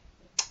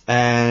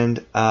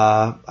 And,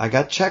 I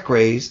got check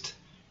raised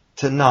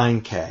to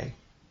 9K.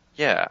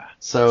 Yeah.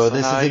 So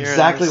this is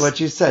exactly what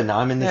you said. Now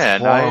I'm in this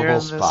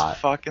horrible spot.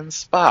 This fucking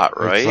spot,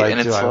 right? It's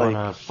like, do I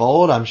want to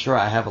fold? I'm sure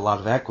I have a lot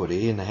of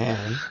equity in the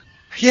hand.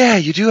 Yeah,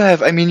 you do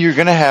have. I mean, you're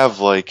gonna have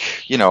you're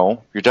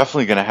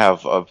definitely gonna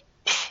have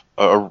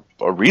a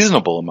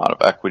reasonable amount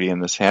of equity in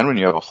this hand when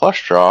you have a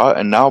flush draw.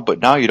 But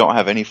now you don't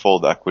have any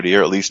fold equity,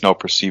 or at least no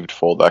perceived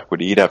fold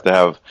equity. You'd have to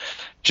have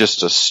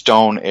just a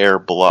stone air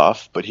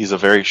bluff, but he's a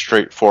very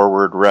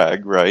straightforward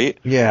reg, right?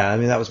 Yeah, I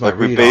mean, that was my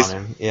read on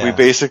him. Yeah. We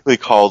basically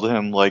called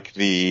him like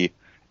the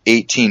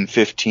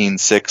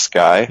 18-15-6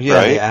 guy, right?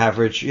 The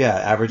average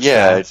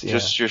stats,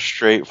 just your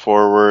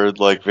straightforward,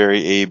 like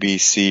very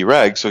ABC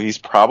reg, so he's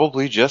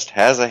probably just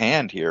has a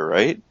hand here,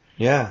 right?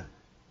 Yeah.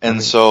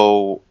 And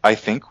so I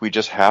think we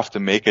just have to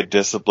make a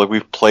discipline.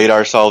 We've played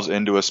ourselves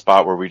into a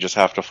spot where we just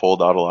have to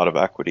fold out a lot of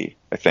equity,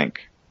 I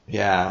think.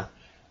 Yeah.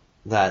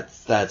 That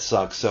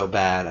sucks so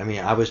bad. I mean,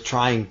 I was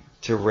trying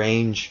to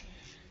range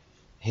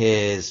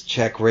his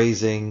check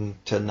raising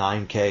to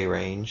 9K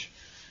range.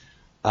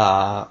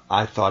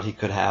 I thought he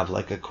could have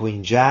like a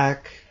queen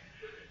jack,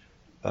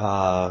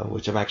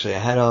 which I'm actually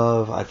ahead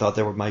of. I thought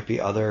there might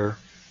be other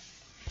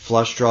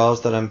flush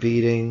draws that I'm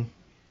beating.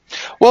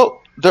 Well,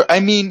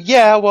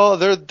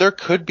 there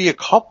could be a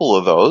couple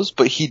of those,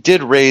 but he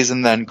did raise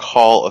and then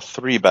call a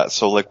 3-bet.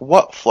 So, like,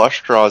 what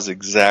flush draws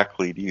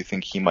exactly do you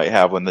think he might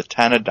have when the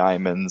 10 of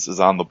diamonds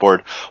is on the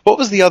board? What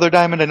was the other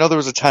diamond? I know there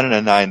was a 10 and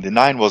a 9. The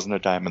 9 wasn't a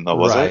diamond, though,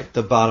 was it? Right,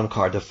 the bottom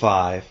card, the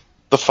 5.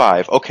 The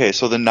 5. Okay,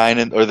 so the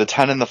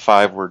 10 and the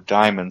 5 were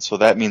diamonds. So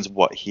that means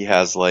what? He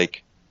has,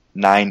 like,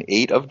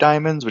 9-8 of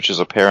diamonds, which is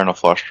a pair and a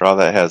flush draw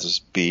that has his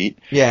beat.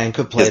 Yeah, and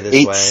could play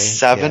this way.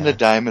 8-7 of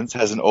diamonds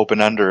has an open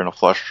ender and a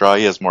flush draw.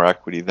 He has more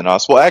equity than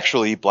us. Well,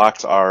 actually, he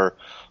blocks our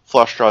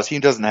flush draws. He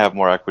doesn't have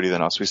more equity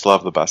than us. We still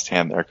have the best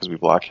hand there because we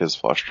block his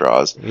flush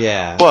draws.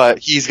 Yeah. But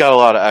he's got a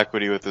lot of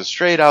equity with his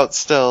straight outs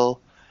still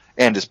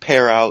and his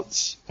pair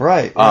outs.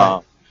 Right.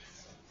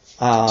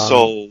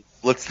 So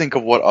let's think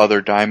of what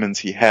other diamonds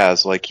he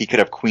has. Like, he could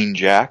have queen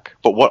jack,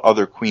 but what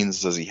other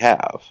queens does he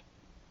have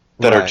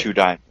that are 2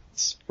 diamonds?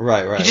 diamonds.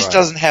 Right. He just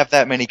doesn't have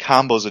that many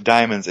combos of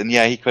diamonds, and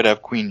yeah, he could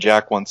have queen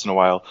jack once in a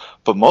while,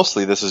 but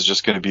mostly this is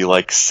just going to be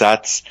like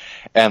sets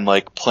and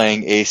like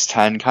playing ace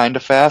 10 kind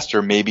of fast,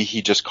 or maybe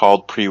he just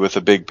called pre with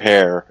a big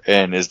pair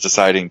and is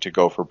deciding to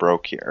go for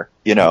broke here,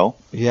 you know?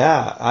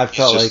 Yeah, I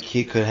felt like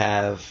he could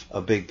have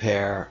a big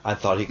pair. I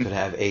thought he could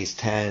have ace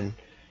 10.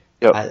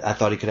 Yep. I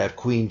thought he could have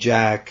queen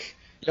jack.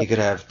 He could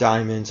have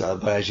diamonds,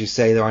 but as you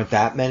say, there aren't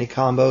that many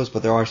combos,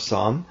 but there are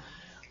some.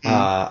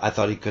 I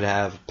thought he could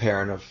have a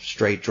pair and a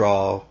straight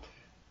draw.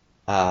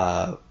 He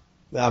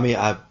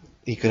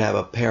could have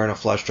a pair and a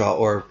flush draw,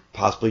 or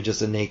possibly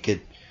just a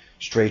naked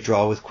straight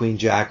draw with queen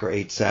jack or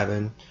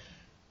 8-7.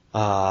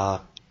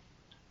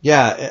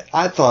 Yeah,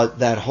 I thought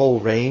that whole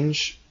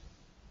range,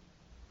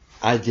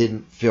 I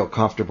didn't feel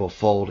comfortable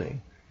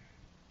folding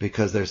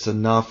because there's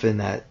enough in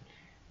that,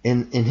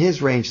 in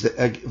his range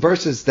that,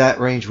 versus that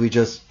range we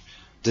just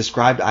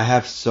described. I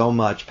have so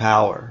much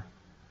power.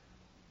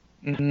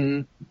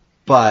 Mm-hmm.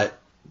 But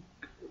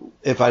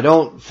if I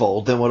don't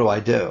fold, then what do I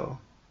do?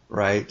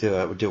 Right? Do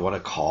I want to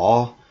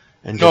call?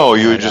 No,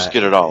 you would just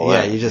get it all in.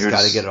 Yeah, you just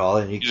got to get it all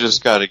in. You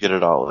just got to get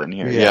it all in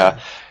here. Yeah.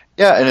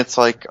 And it's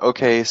like,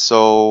 okay,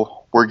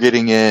 so we're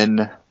getting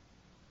in,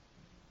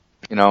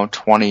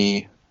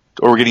 20,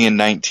 or we're getting in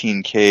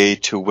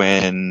 19K to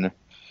win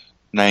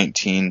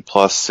 19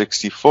 plus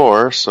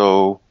 64,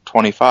 so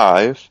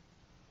 25.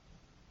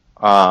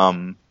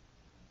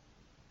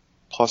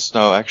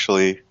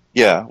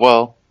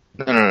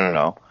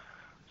 No,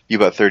 you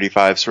got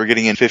 35, so we're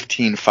getting in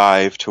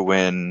 15-5 to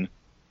win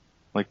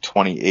like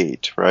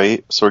 28,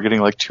 right? So we're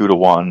getting like 2 to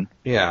 1.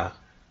 Yeah.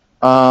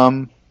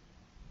 We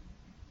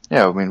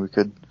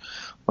could,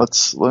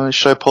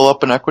 should I pull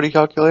up an equity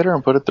calculator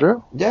and put it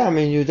through? Yeah,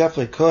 you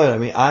definitely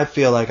could. I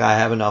feel like I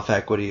have enough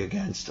equity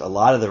against a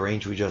lot of the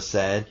range we just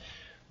said.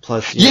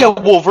 Plus,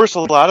 versus a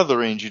lot of the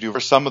range you do, for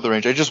some of the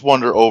range. I just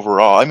wonder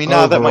overall.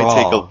 That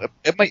might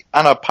it might,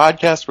 on a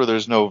podcast where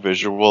there's no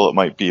visual, it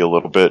might be a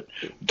little bit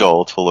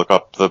dull to look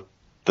up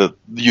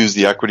use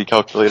the equity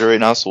calculator right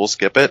now, so we'll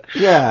skip it.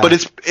 Yeah. But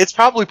it's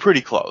probably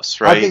pretty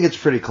close, right? I think it's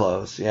pretty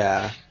close,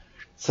 yeah.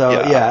 So,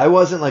 I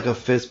wasn't like a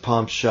fist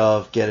pump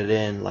shove, get it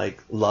in,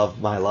 like,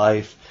 love my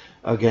life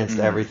against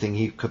everything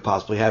he could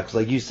possibly have. Because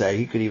like you say,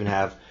 he could even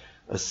have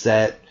a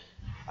set.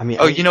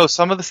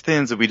 Some of the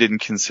things that we didn't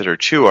consider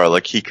too are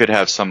like he could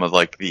have some of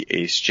like the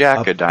ace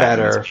jack of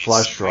diamonds, better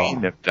flush draw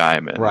of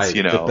diamonds, right?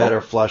 The better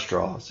flush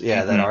draws,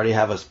 that already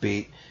have us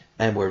beat,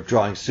 and we're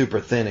drawing super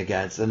thin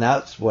against, and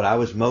that's what I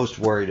was most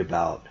worried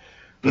about.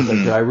 Was like,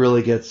 did I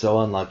really get so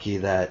unlucky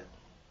that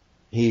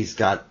he's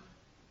got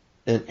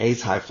an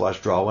ace high flush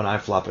draw when I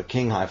flop a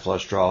king high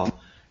flush draw?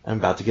 I'm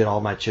about to get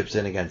all my chips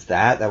in against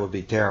that. That would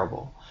be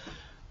terrible.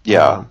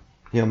 Yeah.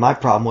 My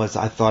problem was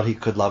I thought he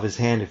could love his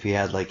hand if he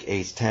had like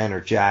ace 10 or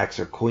jacks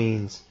or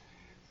queens.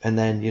 And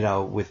then,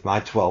 with my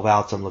 12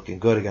 outs, I'm looking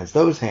good against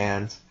those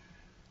hands.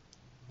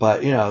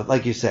 But,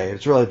 like you say,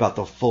 it's really about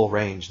the full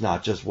range,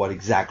 not just what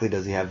exactly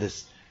does he have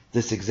this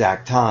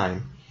exact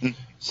time.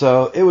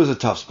 So it was a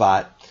tough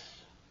spot.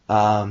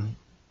 But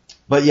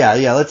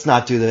let's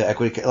not do the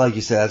equity. Like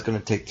you said, that's going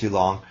to take too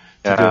long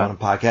to do on a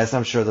podcast.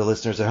 I'm sure the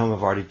listeners at home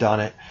have already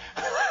done it.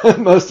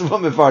 Most of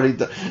them have already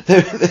done.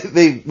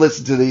 They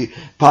listen to the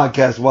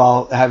podcast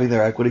while having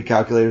their equity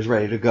calculators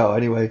ready to go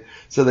anyway,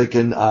 so they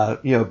can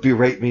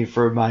berate me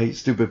for my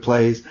stupid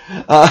plays.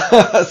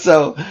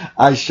 So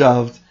I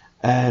shoved,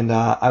 and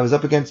I was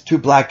up against 2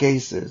 black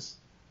aces.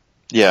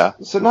 Yeah.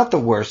 So not the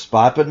worst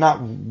spot, but not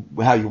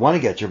how you want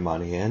to get your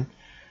money in.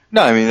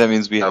 No, that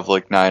means we have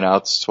like 9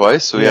 outs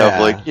twice, so we have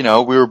like, we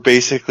were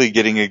basically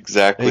getting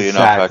exactly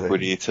enough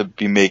equity to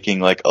be making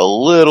like a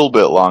little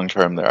bit long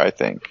term there, I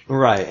think.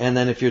 Right, and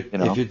then if you're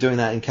doing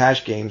that in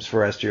cash games for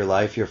the rest of your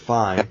life, you're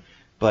fine.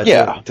 But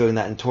doing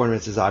that in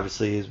tournaments is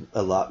obviously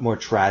a lot more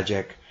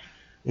tragic.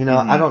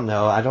 I don't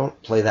know. I don't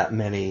play that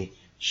many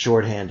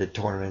short-handed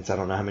tournaments. I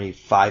don't know how many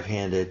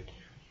 5-handed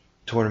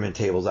tournament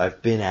tables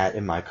I've been at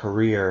in my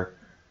career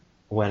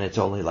when it's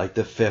only like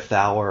the 5th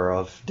hour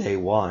of day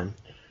one.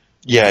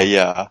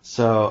 Yeah.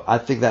 So I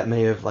think that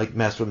may have like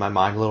messed with my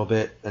mind a little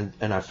bit, and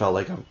I felt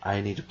like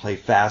I need to play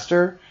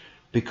faster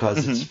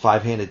because it's a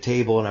 5-handed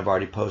table, and I've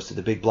already posted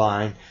the big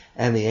blind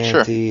and the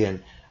ante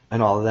and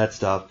all of that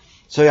stuff.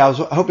 So I was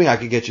hoping I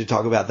could get you to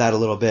talk about that a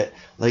little bit,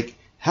 like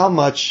how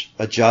much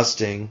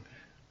adjusting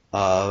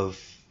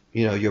of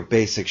your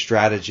basic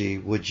strategy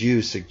would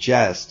you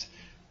suggest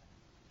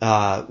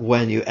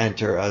when you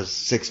enter a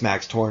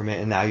 6-max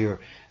tournament and now you're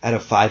at a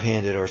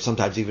 5-handed or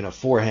sometimes even a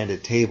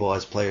 4-handed table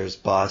as players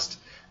bust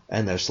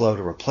and they're slow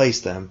to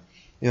replace them?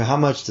 How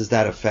much does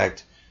that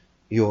affect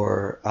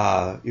your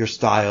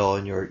style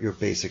and your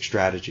basic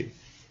strategy?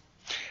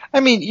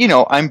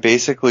 I'm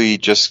basically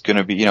just going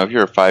to be, if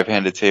you're a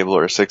 5-handed table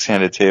or a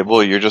 6-handed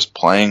table, you're just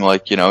playing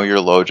like, your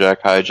low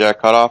jack, high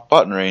jack, cutoff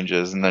button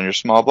ranges and then your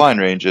small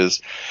blind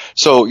ranges.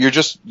 So you're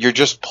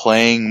just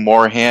playing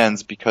more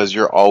hands because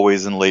you're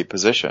always in late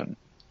position,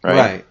 right?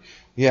 Right.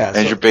 Yeah.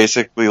 And you're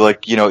basically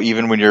like,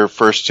 even when you're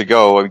first to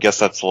go, I guess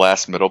that's the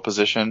last middle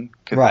position,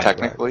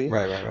 technically.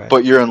 Right.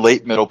 But you're in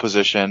late middle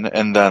position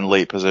and then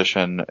late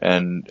position.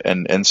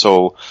 And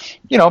so,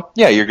 you're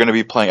going to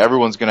be playing,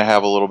 everyone's going to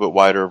have a little bit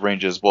wider of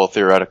ranges. Well,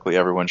 theoretically,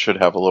 everyone should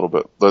have a little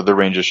bit, the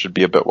ranges should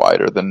be a bit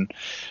wider than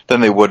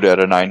they would at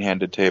a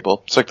 9-handed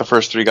table. It's like the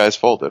first 3 guys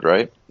folded,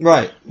 right?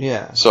 Right,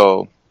 yeah.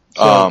 So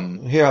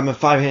here I'm a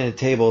 5-handed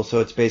table, so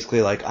it's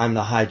basically like I'm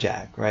the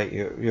hijack, right?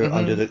 You're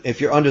under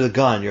if you're under the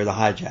gun, you're the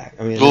hijack.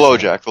 I mean, the low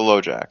jack.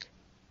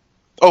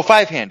 Oh,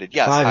 5-handed.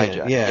 Yes, 5-handed,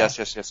 hijack. Yeah.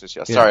 Yes.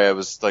 Yeah. Sorry, I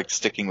was like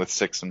sticking with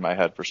 6 in my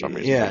head for some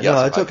reason. Yeah, yes,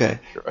 no, it's okay.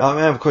 Right.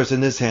 And of course,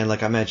 in this hand,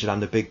 like I mentioned,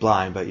 I'm the big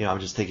blind, but I'm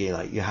just thinking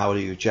like, how do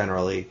you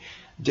generally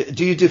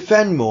do you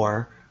defend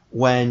more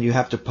when you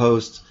have to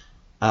post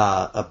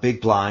a big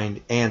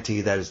blind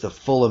ante that is the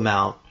full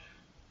amount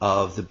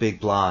of the big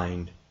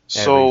blind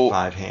every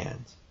 5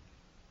 hands?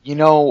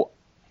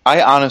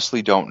 I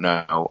honestly don't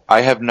know.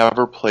 I have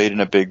never played in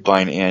a big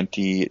blind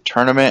ante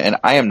tournament, and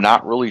I am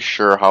not really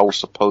sure how we're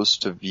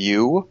supposed to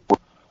view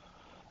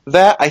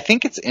that. I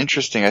think it's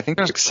interesting. I think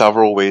there's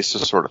several ways to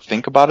sort of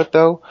think about it,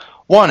 though.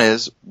 One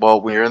is,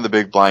 well, when you're in the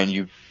big blind,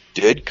 you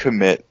did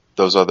commit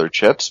those other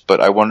chips,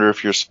 but I wonder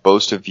if you're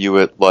supposed to view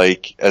it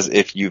like as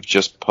if you've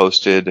just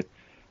posted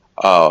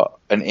an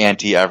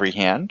ante every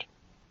hand.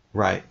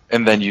 Right.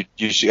 And then you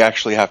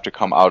actually have to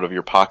come out of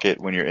your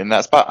pocket when you're in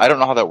that spot. I don't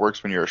know how that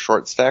works when you're a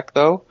short stack,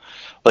 though.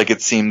 Like,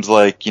 it seems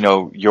like,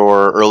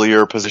 your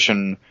earlier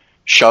position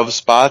shove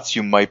spots,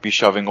 you might be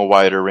shoving a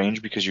wider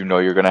range because you're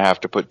going to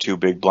have to put 2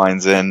 big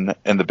blinds in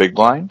the big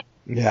blind.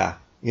 Yeah.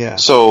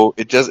 So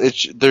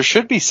there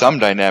should be some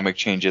dynamic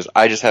changes.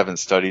 I just haven't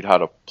studied how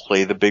to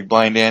play the big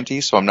blind ante,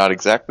 so I'm not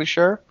exactly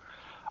sure.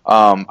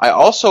 I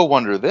also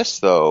wonder this,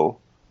 though,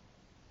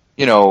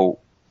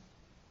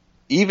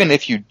 even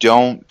if you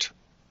don't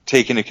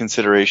take into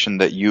consideration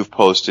that you've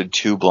posted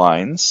 2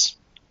 blinds,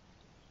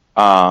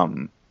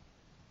 what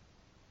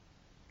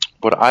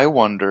I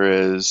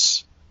wonder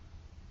is,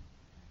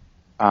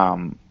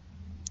 all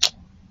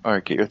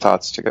right, get your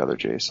thoughts together,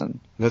 Jason.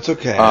 That's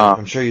okay.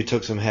 I'm sure you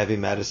took some heavy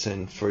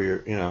medicine for your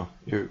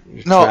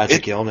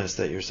tragic illness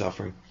that you're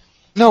suffering.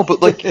 No,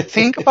 but like,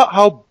 think about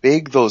how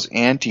big those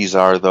antes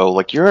are, though.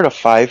 Like, you're at a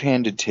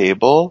 5-handed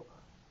table.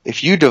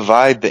 If you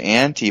divide the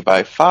ante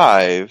by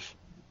 5,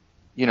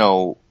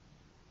 you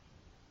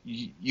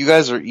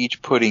guys are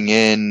each putting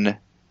in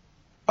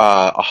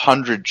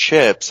 100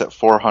 chips at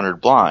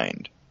 400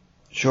 blind.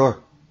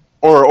 Sure.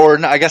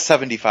 Or I guess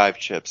 75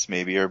 chips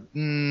maybe, or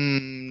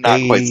not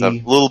 80, quite, a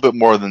little bit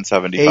more than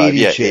 75. 80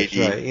 yeah, chips,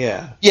 80. right?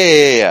 Yeah.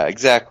 Yeah,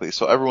 exactly.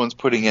 So everyone's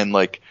putting in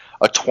like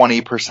a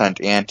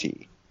 20%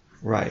 ante.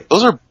 Right.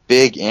 Those are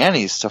big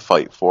antes to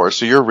fight for,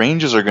 so your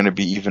ranges are going to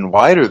be even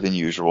wider than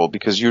usual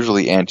because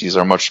usually antes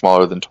are much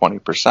smaller than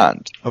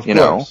 20%. Of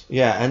course.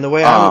 Yeah, and the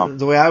way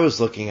I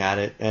was looking at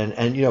it,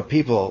 and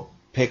people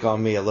pick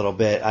on me a little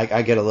bit.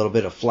 I get a little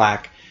bit of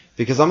flack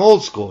because I'm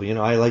old school.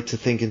 I like to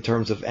think in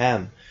terms of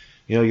M.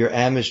 Your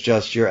M is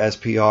just your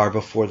SPR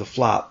before the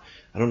flop.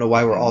 I don't know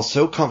why we're all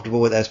so comfortable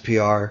with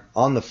SPR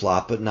on the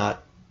flop, but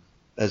not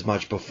as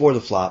much before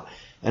the flop.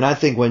 And I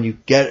think when you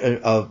get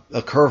a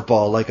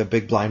curveball like a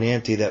big blind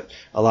ante that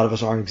a lot of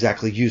us aren't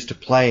exactly used to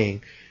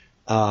playing,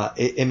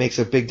 it makes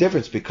a big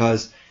difference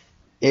because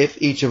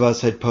if each of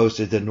us had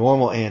posted the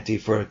normal ante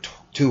for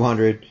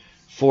 200,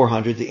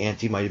 400, the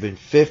ante might have been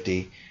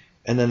 50,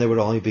 and then there would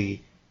only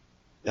be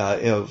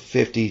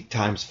 50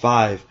 times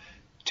 5,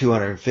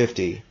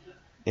 250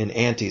 in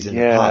antes in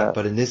the pot.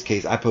 But in this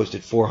case, I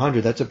posted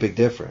 400. That's a big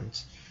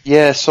difference.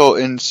 Yeah,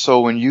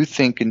 so when you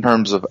think in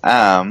terms of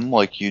M,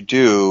 like you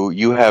do,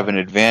 you have an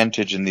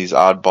advantage in these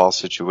oddball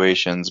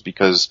situations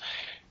because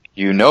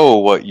you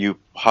know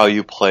how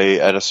you play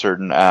at a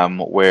certain M,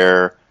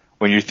 where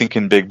when you're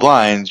thinking big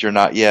blinds, you're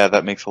not,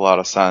 that makes a lot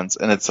of sense.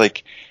 And it's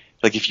like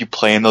if you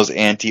play in those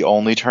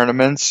ante-only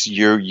tournaments,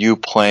 you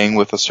playing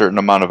with a certain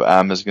amount of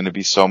M is going to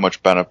be so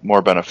much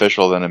more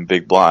beneficial than in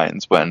big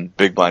blinds, when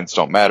big blinds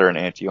don't matter in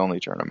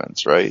ante-only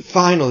tournaments, right?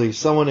 Finally,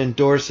 someone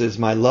endorses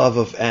my love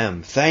of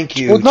M. Thank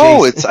you. Well,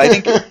 no, I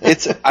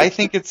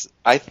think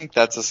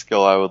that's a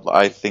skill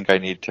I think I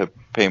need to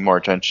pay more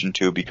attention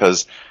to,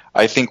 because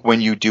I think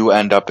when you do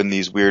end up in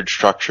these weird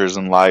structures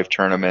in live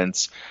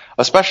tournaments,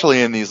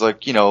 especially in these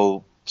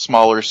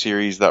smaller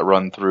series that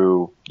run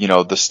through,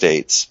 the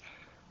states,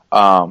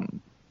 and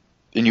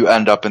you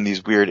end up in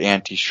these weird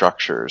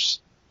anti-structures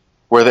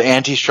where the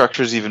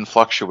anti-structures even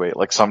fluctuate.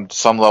 Like some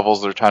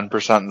levels are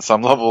 10% and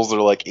some levels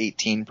are like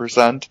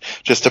 18%,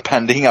 just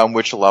depending on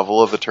which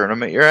level of the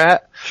tournament you're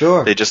at.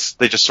 Sure. They just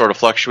sort of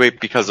fluctuate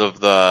because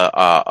of the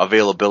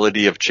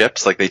availability of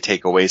chips. Like they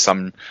take away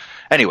some.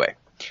 Anyway,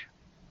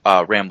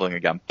 rambling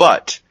again.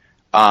 But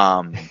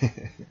yeah,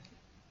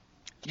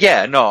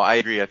 no, I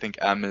agree. I think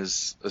M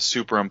is a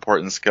super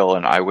important skill,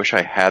 and I wish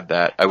I had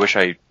that. I wish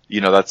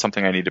that's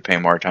something I need to pay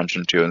more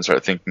attention to and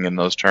start thinking in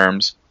those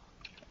terms.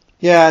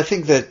 Yeah, I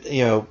think that,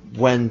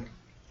 when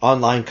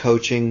online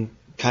coaching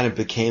kind of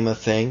became a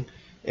thing,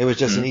 it was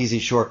just an easy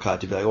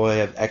shortcut to be like, I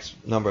have X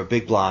number of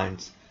big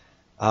blinds.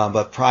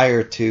 But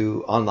prior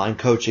to online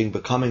coaching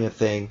becoming a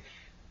thing,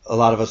 a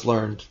lot of us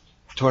learned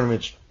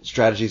tournament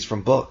strategies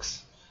from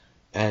books.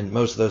 And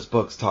most of those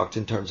books talked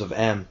in terms of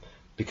M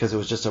because it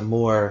was just a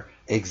more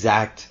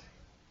exact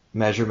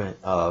measurement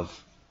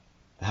of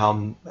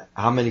how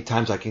many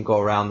times I can go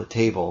around the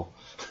table,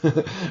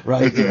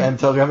 right? M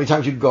tells you how many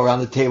times you can go around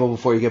the table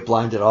before you get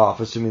blinded off,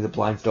 assuming the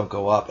blinds don't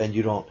go up and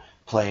you don't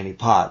play any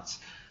pots.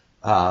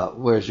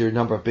 Whereas your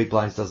number of big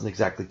blinds doesn't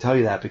exactly tell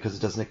you that because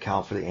it doesn't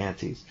account for the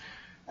antes.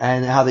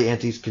 And how the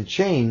antes can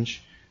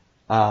change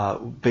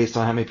based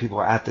on how many people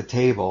are at the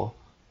table,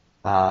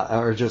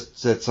 or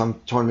just that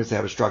some tournaments they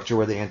have a structure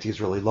where the ante is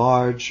really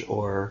large,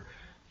 or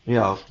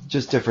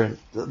just different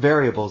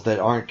variables that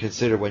aren't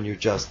considered when you're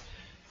just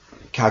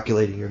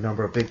calculating your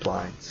number of big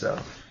blinds. So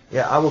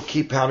yeah, I will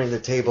keep pounding the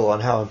table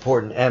on how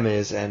important M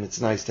is, and it's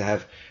nice to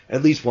have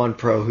at least one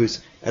pro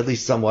who's at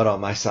least somewhat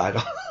on my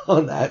side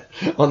on that.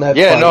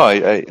 Yeah, no,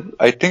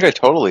 I think I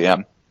totally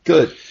am.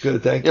 Good.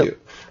 Thank you.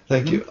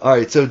 Thank you. All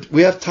right, so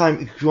we have time.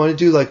 Do you want to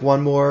do like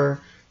one more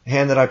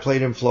hand that I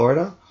played in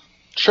Florida?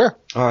 Sure.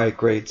 All right,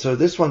 great. So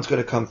this one's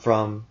going to come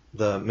from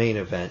the main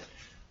event.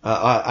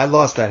 I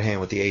lost that hand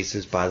with the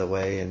aces, by the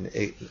way, and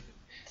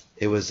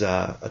it was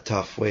a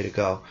tough way to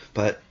go.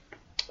 But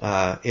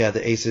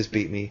the aces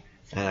beat me,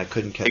 and I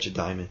couldn't catch a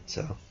diamond,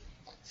 so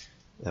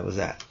that was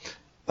that.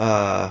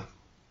 I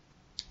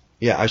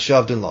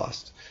shoved and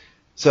lost.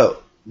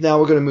 So now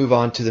we're going to move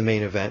on to the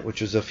main event,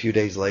 which was a few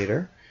days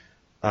later.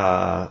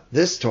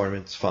 This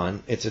tournament's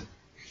fun. It's a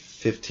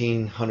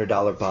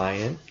 $1,500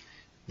 buy-in.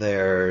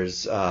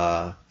 There's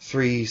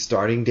 3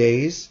 starting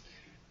days,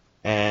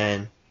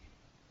 and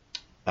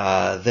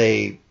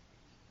they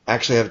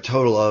actually have a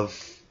total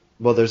of,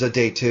 there's a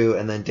day 2,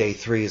 and then day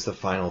 3 is the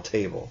final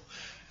table.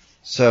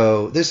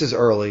 So this is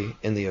early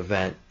in the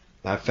event.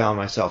 I found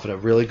myself in a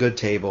really good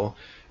table.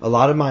 A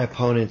lot of my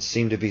opponents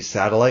seem to be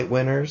satellite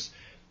winners,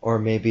 or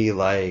maybe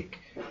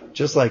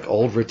just like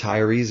old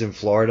retirees in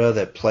Florida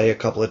that play a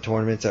couple of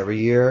tournaments every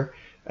year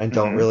and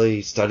don't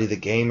really study the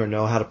game or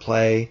know how to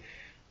play.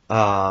 They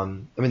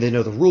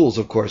know the rules,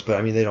 of course,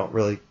 but they don't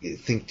really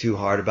think too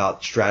hard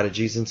about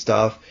strategies and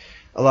stuff.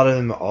 A lot of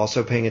them are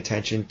also paying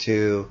attention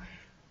to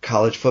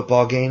college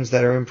football games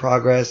that are in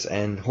progress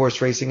and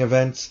horse racing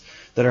events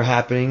that are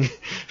happening.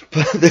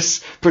 But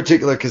this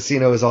particular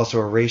casino is also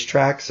a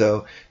racetrack,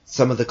 so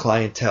some of the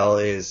clientele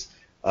is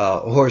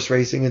horse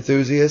racing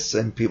enthusiasts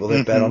and people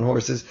that bet on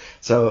horses.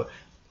 So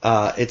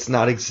it's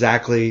not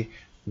exactly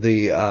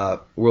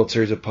the World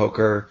Series of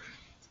Poker.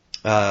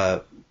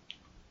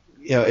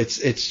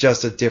 It's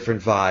just a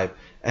different vibe,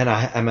 and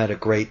I'm at a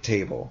great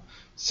table.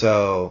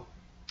 So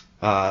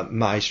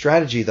my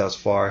strategy thus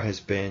far has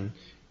been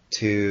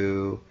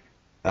to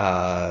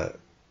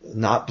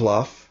not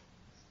bluff,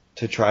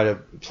 to try to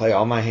play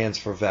all my hands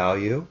for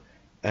value,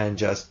 and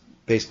just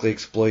basically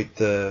exploit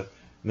the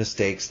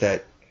mistakes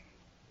that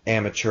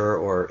amateur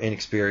or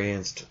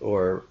inexperienced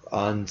or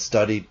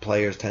unstudied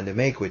players tend to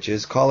make, which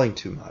is calling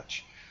too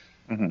much.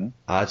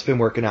 It's been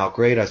working out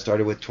great. I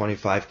started with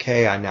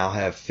 25K. I now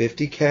have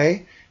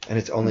 50K, and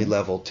it's only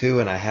level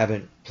 2, and I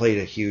haven't played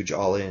a huge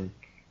all-in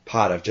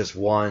pot. I've just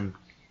value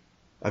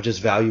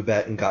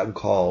bet and gotten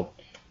called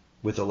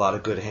with a lot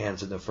of good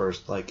hands in the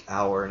first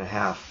hour and a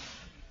half.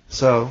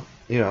 So,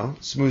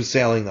 smooth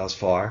sailing thus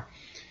far.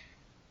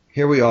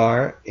 Here we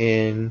are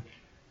in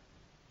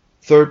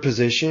 3rd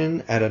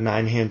position at a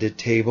 9-handed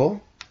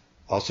table,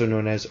 also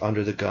known as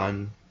under the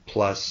gun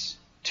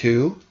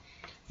 +2.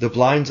 The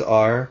blinds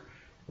are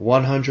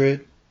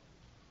 100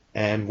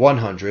 and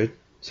 100.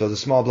 So the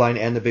small blind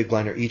and the big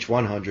blind are each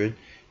 100,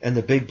 and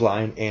the big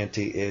blind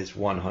ante is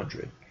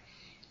 100.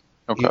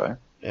 Okay.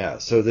 Yeah,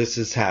 so this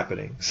is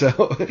happening. So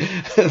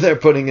they're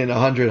putting in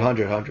 100,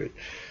 100,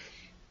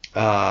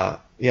 100.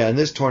 In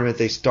this tournament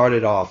they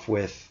started off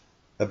with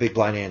a big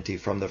blind ante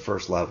from the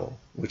first level,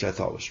 which I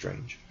thought was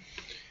strange.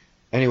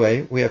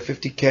 Anyway, we have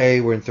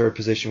 50K. We're in 3rd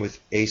position with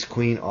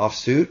ace-queen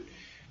offsuit,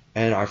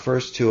 and our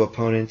first 2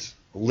 opponents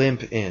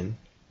limp in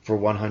for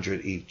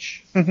 100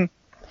 each.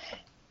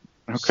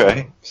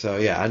 Okay. So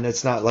and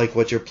it's not like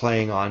what you're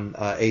playing on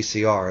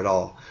ACR at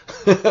all.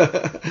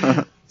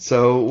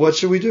 So what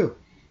should we do?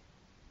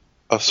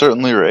 I'll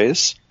certainly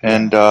raise,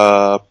 and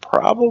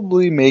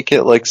probably make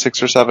it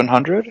 600 or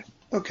 700.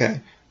 Okay.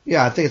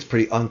 Yeah, I think it's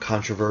pretty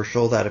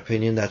uncontroversial, that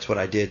opinion. That's what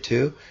I did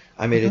too.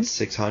 I made it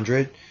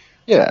 600.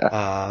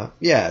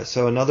 Yeah.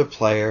 So another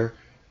player,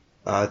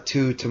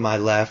 2 to my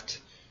left,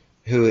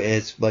 who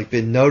has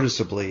been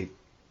noticeably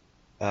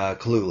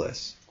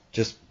clueless,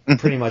 just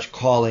pretty much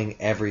calling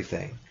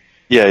everything.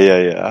 Yeah.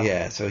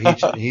 Yeah, so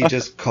he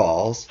just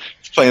calls.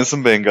 He's playing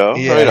some bingo.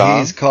 Yeah, right on.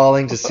 He's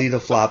calling to see the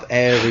flop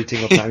every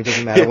single time. It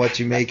doesn't matter what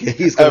you make it.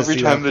 He's going to see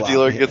every time that the flop.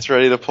 dealer gets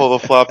ready to pull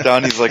the flop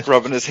down, he's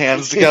rubbing his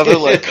hands together,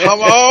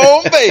 come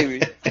on,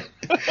 baby.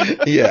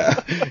 Yeah.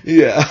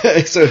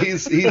 So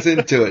he's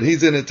into it.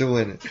 He's in it to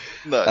win it.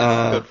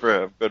 Nice. Good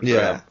for him. Good for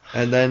him.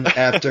 And then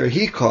after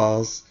he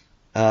calls,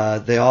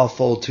 they all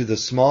fold to the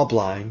small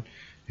blind,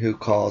 who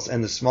calls,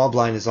 and the small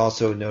blind is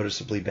also a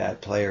noticeably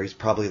bad player. He's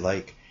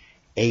probably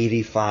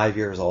 85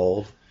 years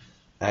old.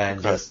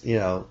 and just,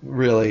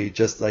 really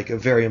just like a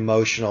very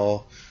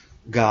emotional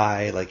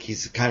guy. Like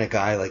he's the kind of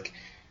guy, like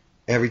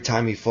every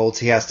time he folds,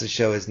 he has to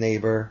show his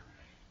neighbor,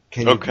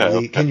 can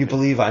you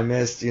believe I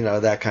missed,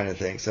 that kind of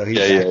thing. So he's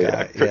that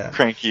guy. Yeah.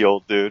 Cranky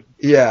old dude.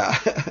 Yeah.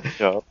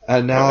 Yeah.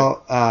 And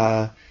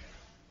now,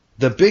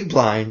 the big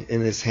blind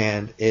in his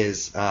hand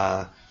is,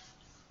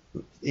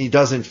 he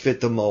doesn't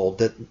fit the mold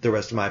that the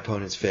rest of my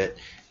opponents fit.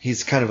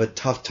 He's kind of a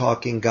tough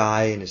talking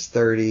guy in his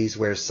 30s,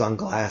 wears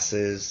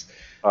sunglasses.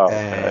 Oh,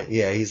 and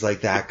yeah, he's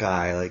like that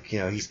guy. Like,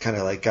 he's kind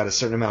of like got a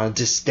certain amount of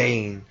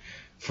disdain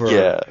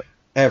for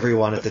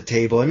everyone at the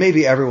table and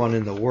maybe everyone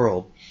in the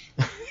world.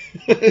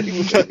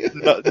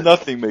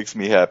 Nothing makes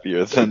me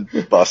happier than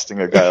busting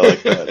a guy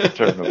like that in a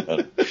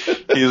tournament.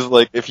 He's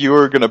like, if you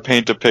were going to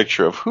paint a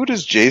picture of who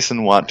does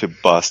Jason want to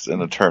bust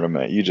in a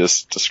tournament, you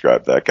just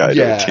describe that guy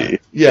to a T.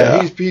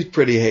 Yeah, he's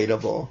pretty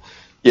hateable.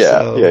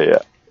 Yeah.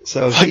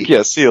 So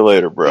see you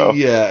later, bro.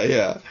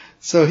 Yeah.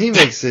 So he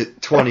makes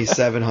it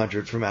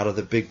 2,700 from out of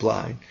the big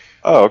blind.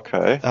 Oh,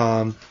 okay.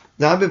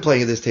 Now I've been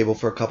playing at this table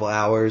for a couple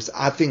hours.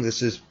 I think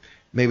this is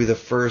maybe the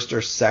first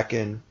or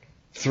second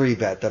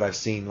 3-bet that I've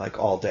seen like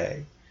all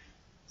day.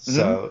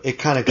 So it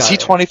kind of got. Is he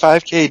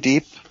 25K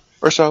deep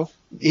or so?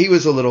 He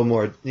was a little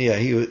more. Yeah,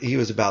 he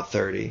was about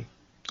 30.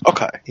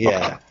 Okay.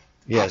 Yeah.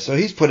 Yeah. So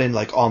he's put in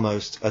like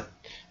almost a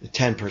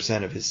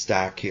 10% of his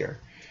stack here.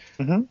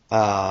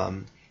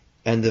 Mm-hmm.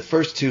 And the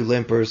first two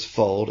limpers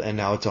fold, and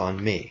now it's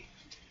on me.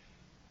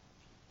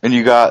 And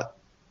you got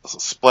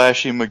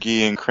Splashy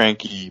McGee and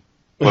Cranky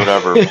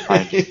whatever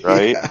behind you,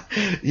 right?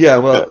 Yeah,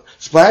 well,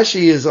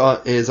 Splashy is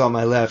on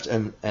my left,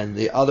 and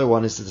the other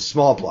one is to the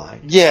small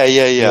blind. Yeah.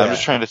 I'm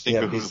just trying to think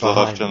of who's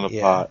left in the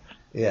pot.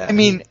 Yeah. I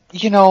mean,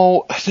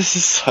 this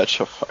is such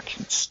a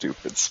fucking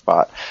stupid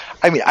spot.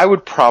 I mean, I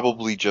would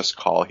probably just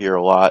call here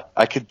a lot.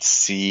 I could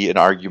see an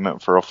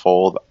argument for a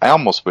fold. I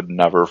almost would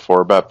never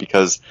 4-bet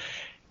because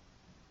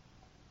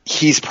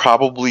he's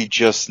probably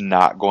just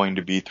not going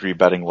to be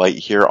 3-betting light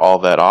here all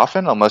that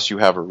often unless you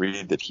have a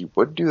read that he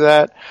would do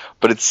that.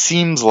 But it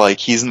seems like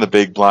he's in the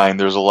big blind.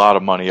 There's a lot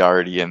of money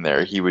already in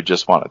there. He would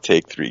just want to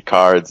take 3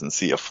 cards and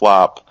see a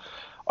flop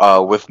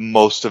with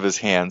most of his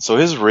hand. So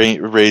his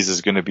raise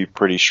is going to be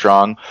pretty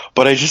strong.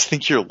 But I just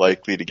think you're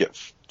likely to get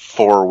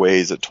 4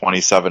 ways at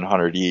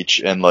 2,700 each.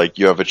 And like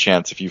you have a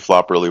chance if you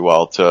flop really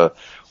well to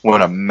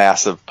win a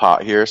massive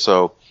pot here.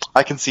 So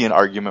I can see an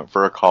argument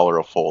for a call or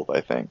a fold,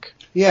 I think.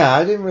 Yeah,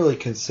 I didn't really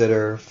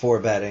consider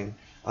 4-betting.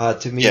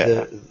 To me,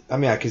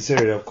 I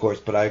considered it, of course,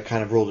 but I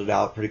kind of ruled it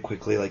out pretty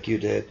quickly like you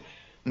did.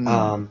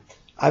 Mm-hmm.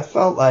 I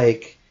felt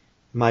like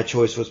my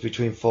choice was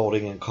between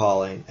folding and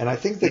calling. And I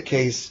think the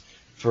case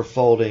for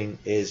folding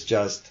is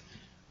just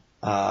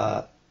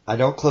I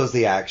don't close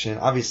the action.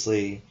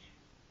 Obviously,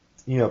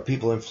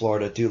 people in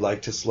Florida do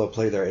like to slow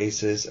play their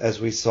aces,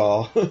 as we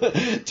saw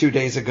 2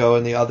 days ago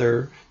in the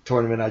other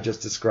tournament I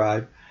just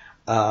described.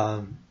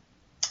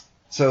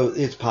 So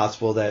it's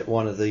possible that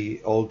one of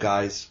the old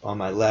guys on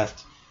my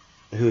left,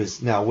 who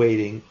is now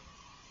waiting,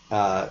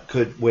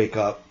 could wake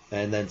up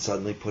and then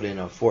suddenly put in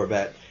a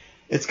 4-bet.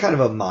 It's kind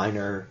of a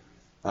minor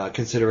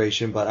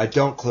consideration, but I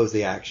don't close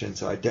the action,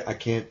 so I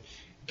can't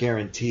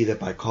guarantee that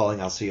by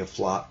calling I'll see a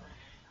flop.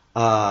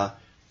 I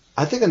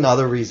think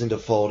another reason to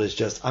fold is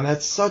just I'm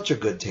at such a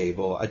good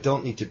table. I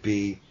don't need to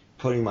be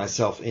putting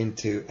myself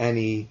into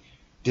any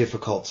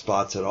difficult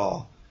spots at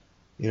all.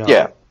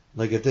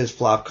 Like if this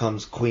flop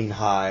comes queen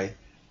high,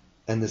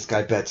 and this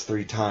guy bets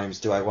 3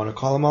 times, do I want to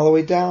call him all the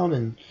way down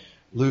and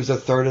lose a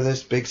third of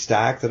this big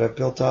stack that I've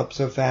built up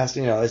so fast?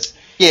 It's...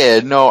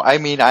 Yeah, no, I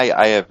mean,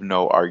 I have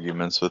no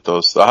arguments with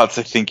those thoughts.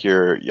 I think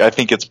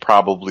it's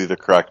probably the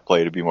correct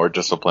play to be more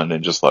disciplined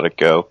and just let it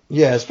go.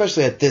 Yeah,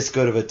 especially at this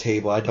good of a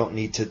table. I don't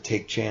need to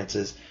take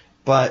chances.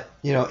 But,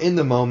 in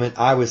the moment,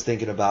 I was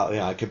thinking about,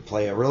 I could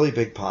play a really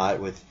big pot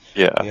with,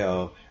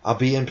 I'll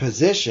be in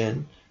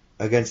position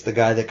against the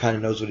guy that kind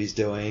of knows what he's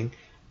doing,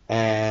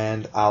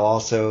 and I'll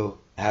also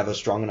have a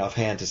strong enough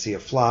hand to see a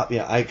flop.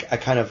 I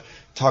kind of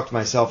talked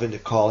myself into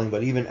calling,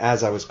 but even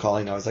as I was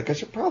calling, I was like, I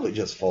should probably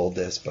just fold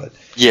this, but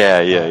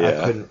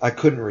I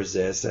couldn't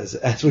resist,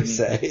 as we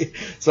say.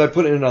 So I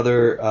put in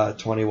another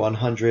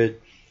 2,100,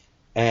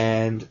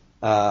 and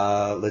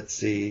let's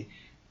see,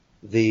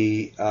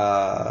 the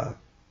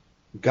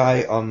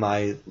guy on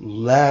my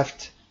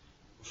left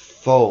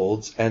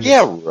folds, and he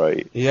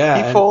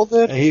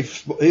folded. He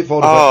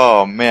folded.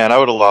 Oh man, I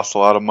would have lost a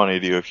lot of money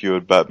to you if you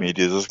had bet me.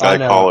 Does this guy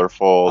call or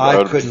fold?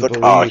 I couldn't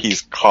believe.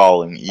 He's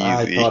calling easy.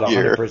 I thought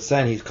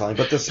 100% he's calling,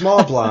 but the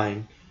small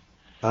blind,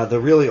 the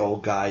really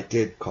old guy,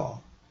 did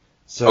call.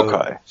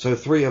 So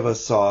 3 of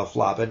us saw a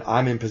flop, and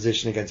I'm in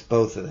position against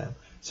both of them.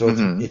 So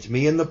it's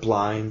me in the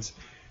blinds.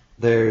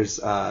 There's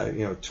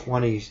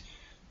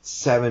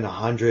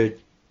 2,700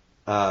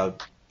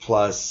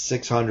 plus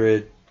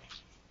 600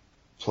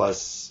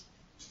 plus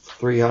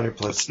 300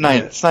 plus... It's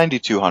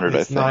 9,200,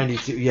 I think.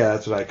 92, yeah,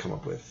 that's what I come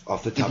up with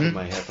off the top of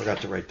my head. I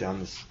forgot to write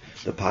down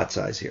the pot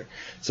size here.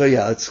 So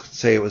yeah, let's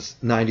say it was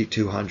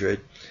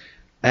 9,200.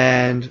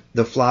 And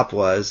the flop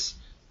was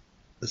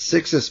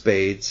 6 of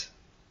spades,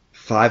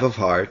 5 of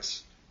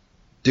hearts,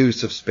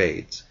 deuce of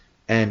spades,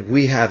 and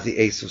we have the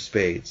ace of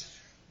spades.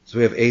 So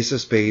we have ace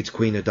of spades,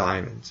 queen of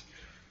diamonds.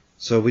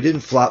 So we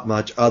didn't flop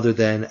much other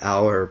than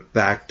our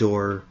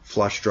backdoor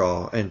flush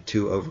draw and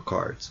 2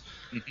 overcards.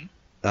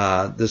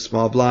 Mm-hmm. The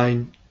small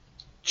blind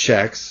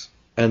checks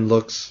and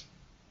looks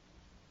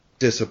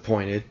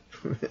disappointed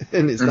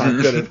and is not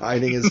good at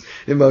hiding his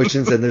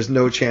emotions, and there's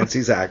no chance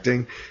he's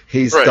acting.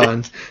 He's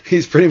done.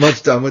 He's pretty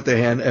much done with the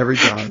hand every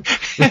time.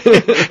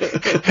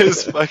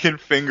 His fucking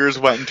fingers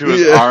went into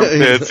his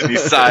armpits and he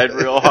sighed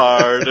real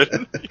hard.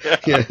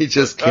 And, he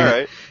just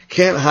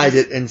can't hide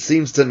it and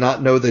seems to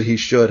not know that he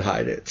should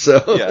hide it.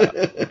 So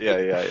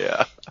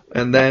yeah.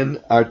 And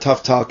then our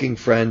tough talking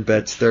friend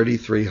bets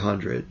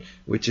 3,300,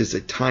 which is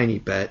a tiny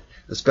bet,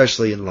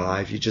 especially in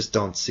live. You just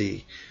don't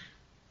see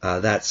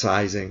that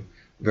sizing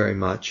very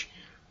much.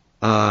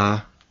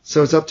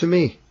 So it's up to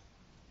me.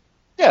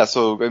 Yeah,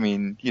 so, I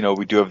mean, you know,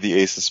 we do have the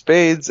ace of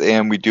spades,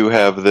 and we do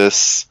have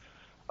this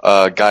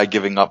guy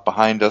giving up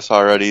behind us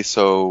already,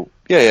 so,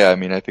 yeah, I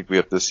mean, I think we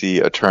have to see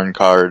a turn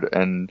card,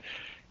 and,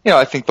 you know,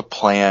 I think the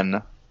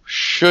plan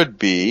should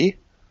be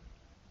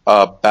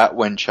bet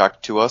when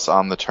checked to us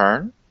on the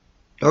turn.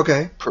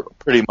 Okay.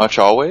 Pretty much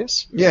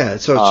always. Yeah,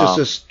 so it's just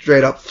a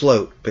straight up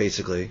float,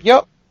 basically.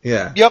 Yep.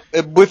 Yeah.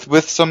 Yep,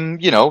 with some,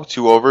 you know,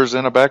 2 overs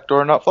and a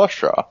backdoor nut flush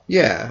draw.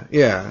 Yeah.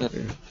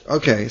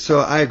 Okay, so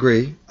I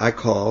agree. I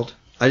called.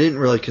 I didn't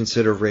really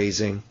consider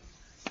raising.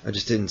 I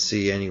just didn't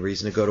see any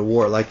reason to go to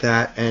war like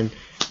that. And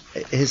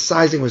his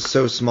sizing was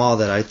so small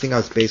that I think I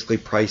was basically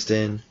priced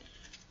in.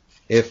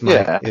 If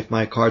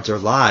my cards are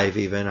live,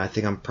 even, I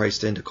think I'm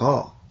priced in to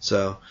call.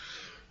 So.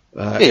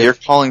 You're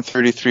calling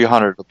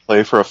 3,300 to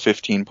play for a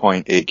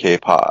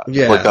 15.8k pot.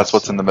 Yeah, like that's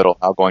what's in the middle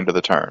now, going to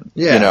the turn.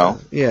 Yeah, you know.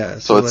 Yeah.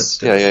 So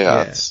it's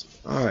It's,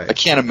 all right. I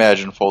can't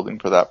imagine folding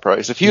for that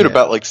price. If you would have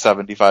bet like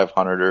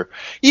 7,500, or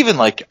even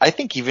like, I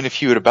think even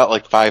if you would have bet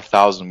like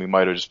 5,000, we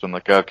might have just been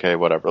like, okay,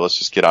 whatever, let's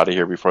just get out of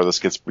here before this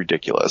gets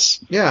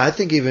ridiculous. Yeah, I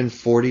think even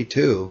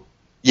 42.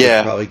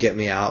 Yeah, probably get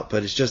me out,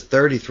 but it's just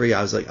 33.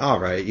 I was like, all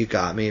right, you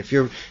got me. If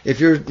you're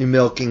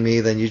milking me,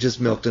 then you just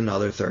milked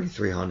another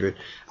 3,300.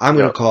 I'm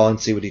going to call and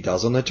see what he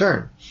does on the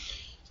turn.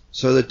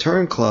 So the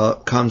turn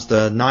club comes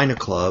the 9 of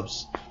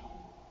clubs,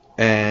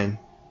 and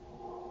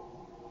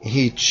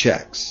he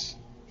checks.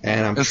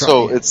 And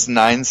so it's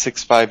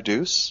 9-6-5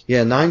 deuce.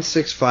 Yeah,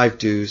 9-6-5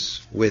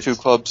 deuce with 2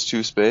 clubs,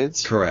 2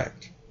 spades.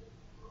 Correct.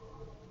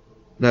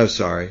 No,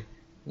 sorry.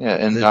 Yeah,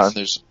 and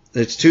there's.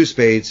 It's 2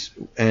 spades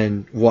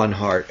and 1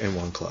 heart and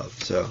 1 club.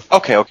 So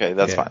okay,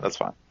 that's fine. That's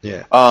fine.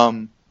 Yeah.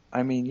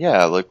 I mean,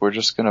 yeah, like we're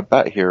just gonna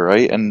bet here,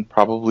 right? And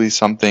probably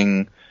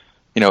something,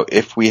 you know,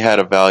 if we had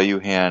a value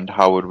hand,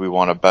 how would we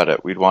want to bet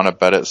it? We'd want to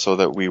bet it so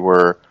that we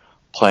were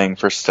playing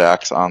for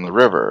stacks on the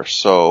river.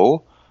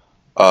 So,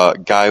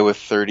 guy with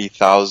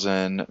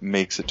 30,000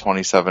 makes it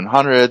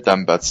 2,700,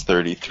 then bets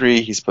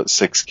 33. He's put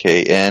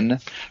 6k in,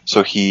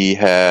 so he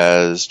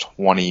has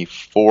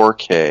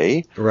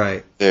 24k.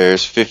 Right.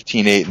 There's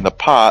 15.8 in the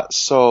pot,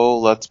 so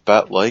let's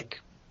bet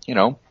like, you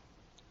know,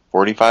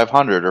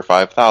 4,500 or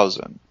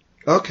 5,000.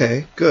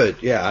 Okay, good.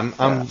 Yeah,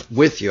 I'm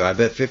with you. I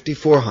bet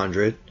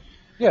 5,400.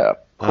 Yeah.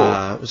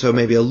 Cool. So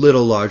maybe a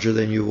little larger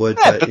than you would.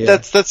 Yeah,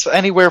 but that's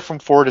anywhere from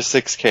 4 to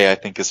 6k. I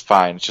think is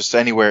fine. It's just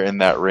anywhere in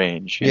that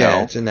range. You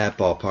know? It's in that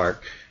ballpark.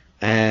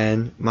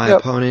 And my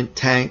opponent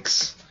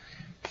tanks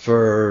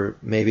for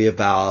maybe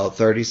about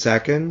 30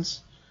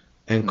 seconds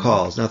and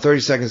calls. Now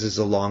 30 seconds is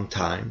a long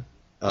time.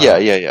 Yeah.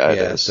 It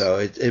is. So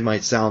it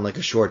might sound like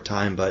a short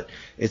time, but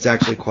it's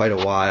actually quite a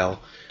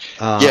while.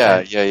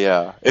 Yeah.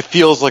 It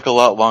feels like a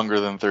lot longer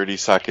than 30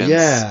 seconds.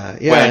 Yeah.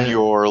 When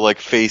you're like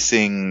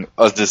facing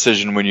a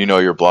decision when you know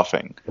you're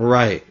bluffing.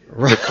 Right.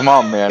 Like, come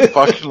on, man.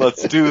 Fucking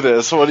let's do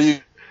this. What are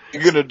you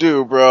gonna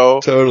do,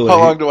 bro? Totally. How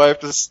long do I have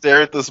to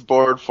stare at this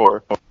board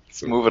for?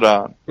 Let's move it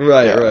on.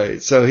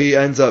 Right. So he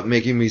ends up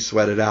making me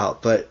sweat it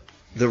out. But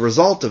the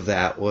result of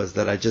that was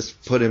that I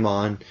just put him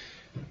on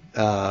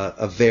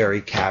a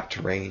very capped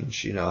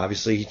range. You know,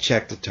 obviously he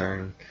checked the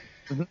turn.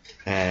 Mm-hmm.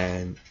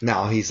 And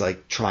now he's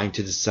like trying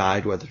to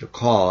decide whether to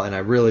call, and I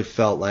really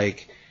felt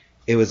like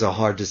it was a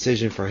hard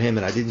decision for him,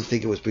 and I didn't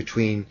think it was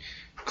between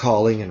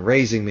calling and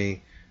raising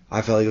me.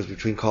 I felt like it was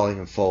between calling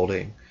and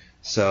folding.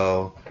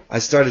 So I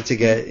started to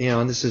get, you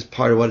know, and this is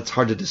part of what it's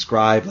hard to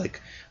describe,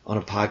 like on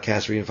a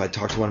podcast or even if I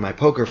talk to one of my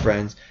poker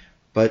friends,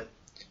 but,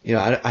 you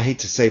know, I hate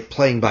to say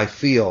playing by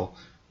feel,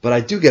 but I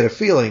do get a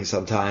feeling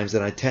sometimes,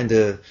 and I tend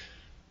to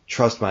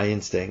trust my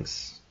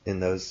instincts in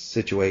those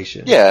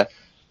situations. Yeah.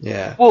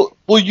 Yeah.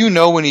 Well, you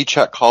know when he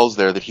check calls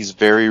there that he's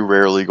very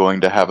rarely going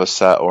to have a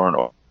set or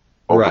an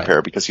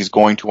overpair because he's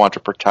going to want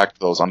to protect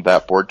those on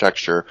that board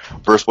texture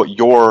versus what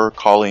you're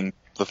calling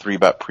the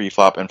 3-bet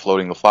pre-flop and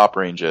floating the flop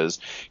range is.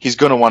 He's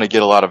going to want to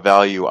get a lot of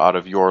value out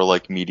of your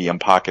like medium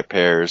pocket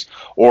pairs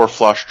or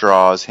flush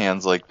draws,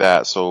 hands like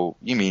that. So,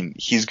 you mean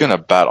he's going to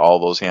bet all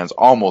those hands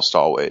almost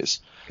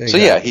always.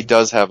 Exactly. So yeah, he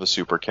does have a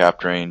super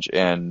capped range,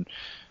 and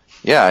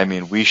yeah, I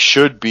mean, we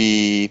should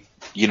be,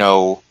 you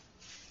know,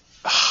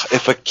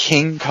 if a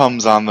king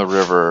comes on the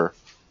river,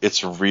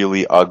 it's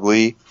really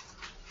ugly.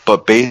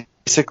 But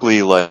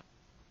basically, like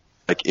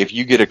like if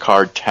you get a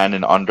card 10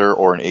 and under,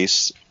 or an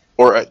ace,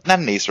 or not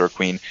an ace or a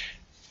queen,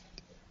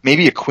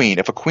 maybe a queen.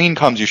 If a queen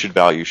comes, you should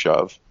value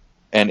shove,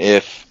 and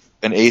if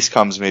an ace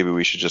comes, maybe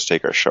we should just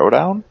take our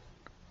showdown.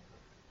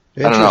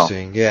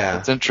 Interesting, yeah.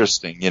 It's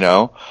interesting,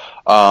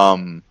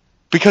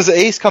 because the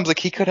ace comes, like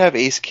he could have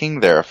ace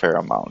king there a fair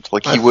amount.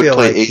 Like he would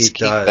play ace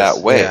king that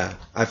way. Yeah,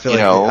 I feel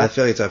like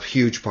it's a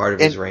huge part of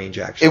his range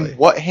actually. And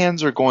what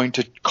hands are going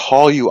to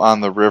call you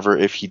on the river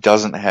if he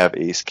doesn't have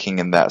ace king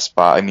in that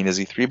spot? I mean, is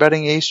he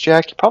 3-betting ace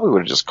jack? He probably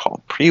would have just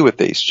called pre with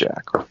ace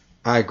jack.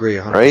 I agree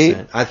 100%.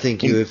 Right? I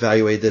think you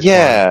evaluate this.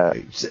 Yeah,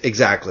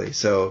 exactly.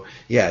 So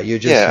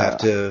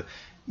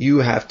you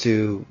have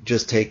to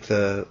just take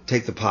the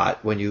pot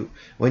when you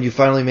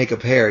finally make a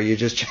pair. You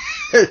just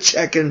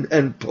check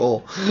and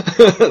pull.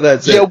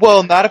 That's it. Yeah,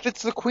 well, not if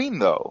it's the queen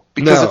though,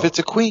 because if it's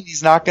a queen,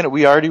 he's not gonna.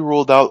 We already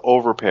ruled out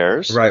over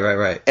pairs.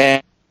 Right.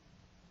 And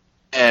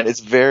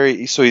it's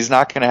so he's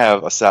not gonna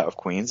have a set of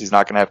queens. He's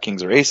not gonna have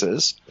kings or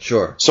aces.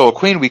 Sure. So a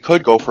queen, we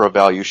could go for a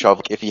value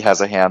shove if he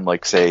has a hand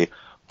like say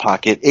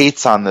pocket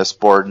eights on this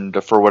board,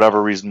 and for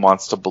whatever reason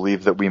wants to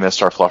believe that we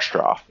missed our flush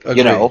draw.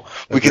 Agreed.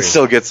 We could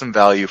still get some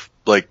value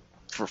like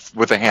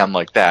with a hand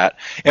like that,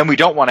 and we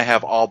don't want to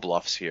have all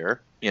bluffs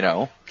here.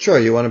 Sure,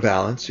 you want to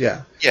balance,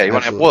 yeah. Yeah, you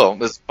want to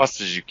have as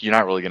much as you're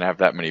not really going to have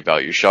that many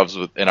value shoves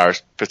in our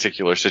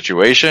particular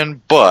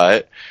situation,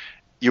 but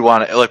you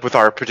want to like with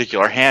our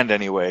particular hand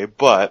anyway.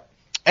 But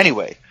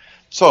anyway,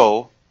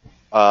 so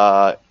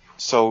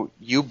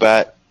you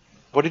bet.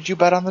 What did you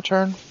bet on the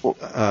turn?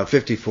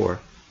 54.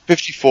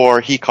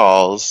 54, he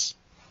calls.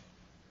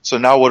 So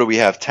now what do we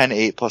have?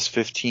 10-8 plus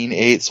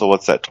 15-8, so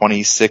what's that,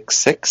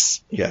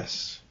 26-6?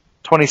 Yes.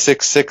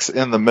 26-6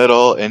 in the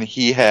middle, and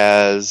he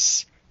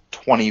has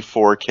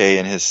 24K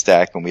in his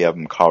stack, and we have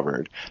him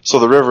covered. So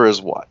the river is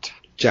what?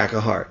 Jack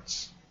of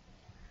Hearts.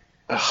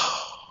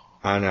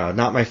 I know,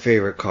 not my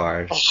favorite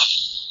card.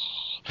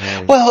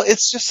 Well,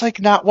 it's just like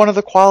not one of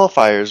the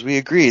qualifiers. We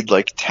agreed,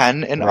 like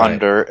 10 and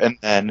under, and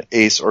then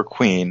ace or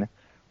queen.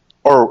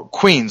 Or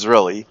queens,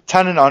 really.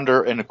 10 and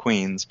under and a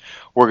queens,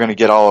 we're going to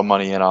get all the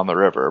money in on the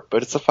river.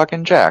 But it's a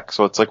fucking jack,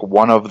 so it's like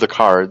one of the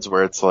cards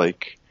where it's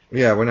like...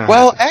 Yeah, we're not...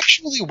 Well,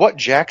 actually, what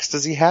jacks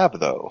does he have,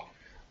 though?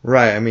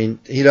 Right, I mean,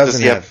 he doesn't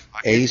have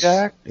ace...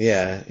 Jack?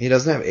 Yeah, he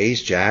doesn't have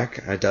ace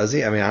jack, does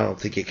he? I mean, I don't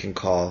think he can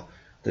call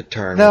the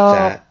turn with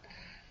that.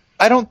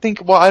 I don't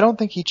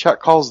think he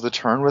check calls the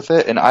turn with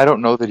it, and I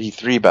don't know that he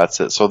 3-bets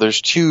it. So there's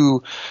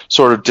two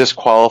sort of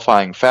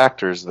disqualifying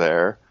factors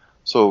there.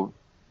 So...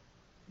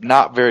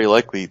 not very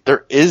likely.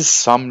 There is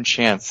some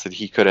chance that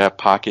he could have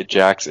pocket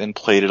jacks and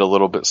played it a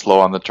little bit slow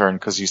on the turn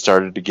because he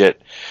started to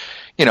get,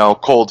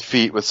 cold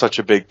feet with such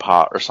a big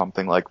pot or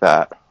something like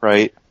that,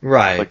 right?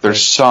 Right. Like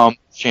there's some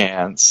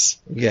chance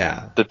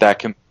that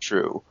can be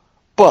true.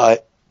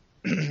 But,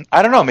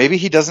 I don't know, maybe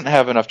he doesn't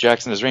have enough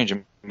jacks in his range,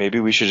 and maybe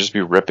we should just be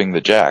ripping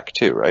the jack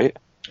too, right?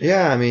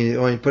 Yeah, I mean,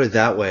 when you put it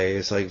that way,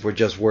 it's like we're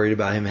just worried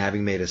about him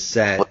having made a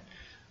set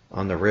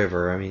on the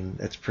river. I mean,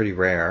 that's pretty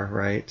rare,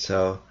 right?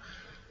 So...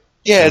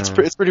 Yeah, it's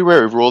pretty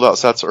rare. We've ruled out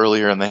sets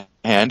earlier in the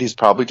hand. He's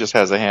probably just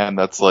has a hand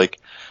that's like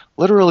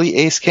literally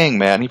ace king,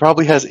 man. He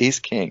probably has ace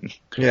king.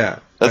 Yeah.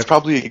 That's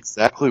probably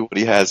exactly what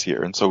he has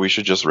here, and so we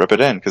should just rip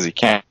it in because he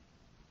can't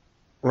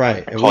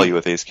call you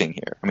with ace king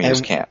here. I mean, he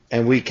just can't.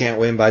 And we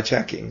can't win by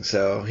checking,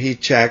 so he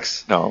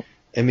checks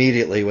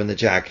immediately when the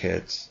jack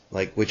hits,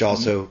 which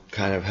also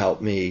kind of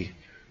helped me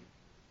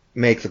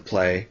make the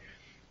play.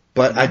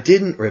 But I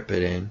didn't rip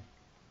it in.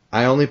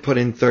 I only put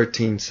in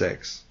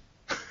 13-6.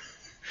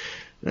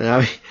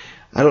 I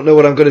don't know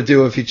what I'm going to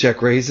do if he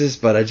check raises,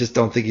 but I just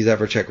don't think he's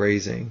ever check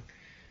raising.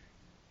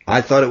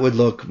 I thought it would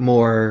look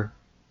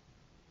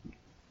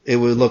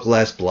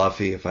less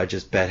bluffy if I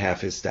just bet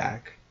half his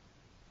stack.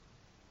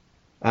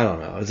 I don't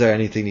know. Is there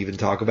anything to even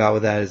talk about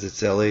with that? Is it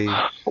silly?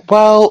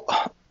 Well,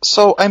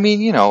 so, I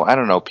mean, I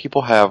don't know.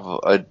 People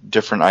have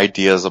different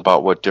ideas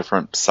about what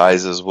different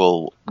sizes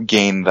will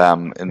gain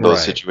them in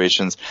those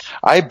situations.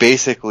 I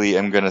basically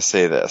am going to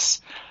say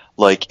this.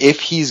 Like,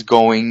 if he's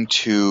going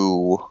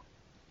to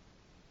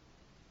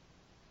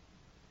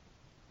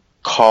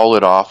call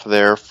it off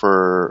there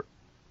for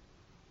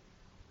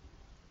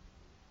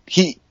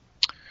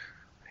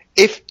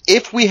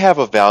if we have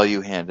a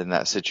value hand in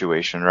that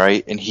situation,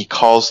 right, and he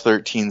calls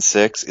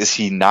 13-6, is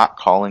he not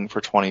calling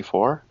for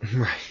 24?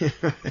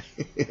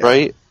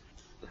 Right?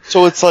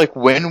 So it's like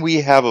when we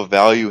have a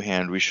value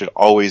hand, we should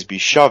always be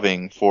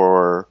shoving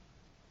for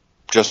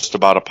just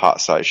about a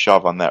pot size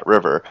shove on that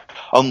river,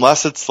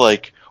 unless it's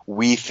like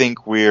we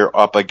think we're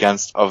up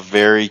against a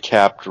very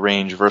capped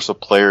range versus a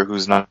player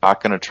who's not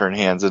going to turn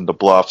hands into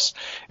bluffs,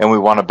 and we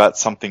want to bet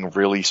something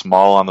really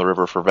small on the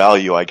river for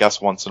value. I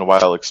guess once in a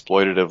while,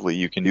 exploitatively,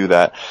 you can do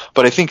that.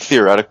 But I think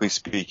theoretically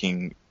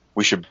speaking,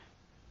 we should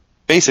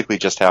basically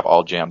just have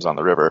all jams on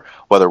the river,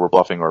 whether we're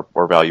bluffing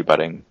or value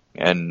betting.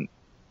 And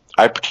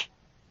I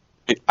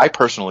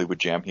personally would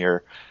jam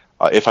here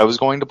if I was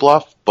going to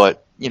bluff,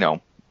 but,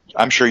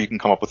 I'm sure you can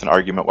come up with an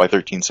argument why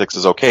 13-6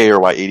 is okay or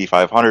why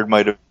 8,500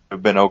 might have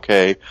been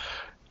okay.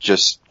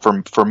 Just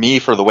for me,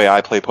 for the way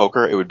I play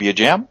poker, it would be a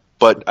jam.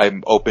 but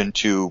I'm open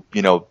to,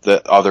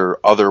 the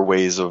other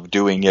ways of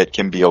doing it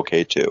can be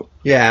okay too.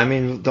 Yeah, I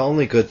mean, the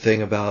only good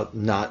thing about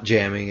not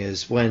jamming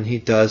is when he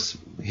does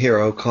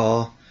hero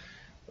call,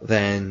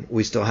 then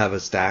we still have a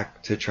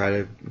stack to try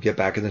to get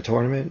back in the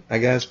tournament, I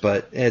guess,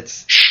 but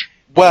it's...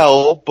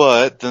 Well,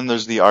 but then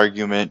there's the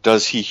argument,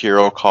 does he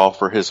hero call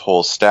for his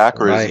whole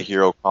stack, or is he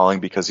hero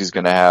calling because he's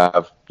going to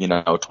have,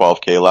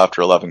 12k left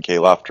or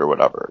 11k left or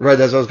whatever? Right,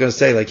 that's what I was going to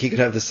say. Like, he could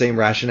have the same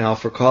rationale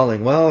for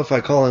calling. Well, if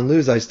I call and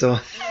lose, I still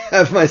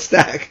have my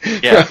stack.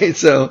 Yeah. Right?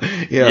 So,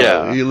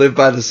 you live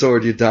by the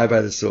sword, you die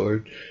by the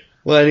sword.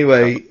 Well,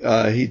 anyway,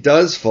 he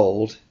does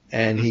fold,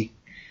 and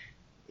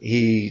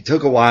he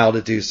took a while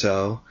to do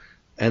so,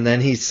 and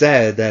then he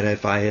said that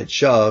if I had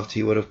shoved,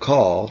 he would have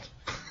called.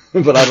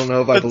 But I don't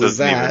know if I believe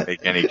that. That doesn't even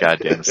make any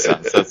goddamn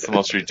sense. That's the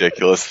most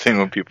ridiculous thing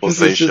when people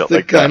say shit like that. This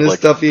is the kind of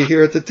stuff you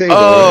hear at the table.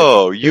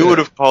 Oh, right? You would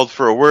have called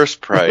for a worse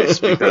price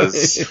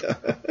because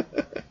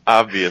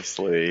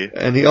obviously.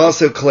 And he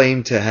also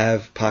claimed to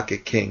have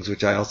pocket kings,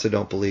 which I also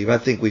don't believe. I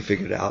think we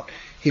figured out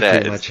he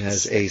pretty much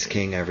has ace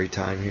king every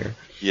time here.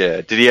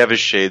 Yeah. Did he have his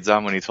shades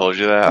on when he told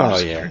you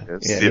that?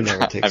 He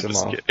never takes them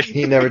off.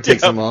 He never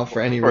takes them off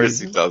for any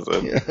reason. Of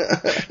course he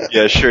doesn't.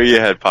 Yeah, sure you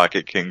had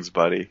pocket kings,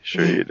 buddy.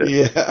 Sure you did.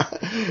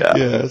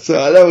 Yeah.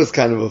 So that was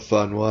kind of a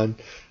fun one.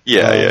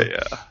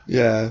 Yeah.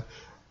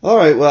 All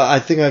right. Well, I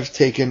think I've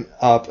taken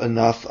up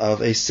enough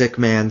of a sick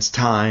man's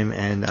time.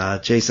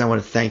 And Jason, I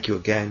want to thank you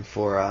again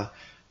for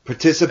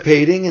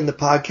participating in the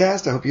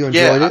podcast. I hope you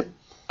enjoyed it.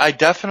 I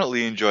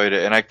definitely enjoyed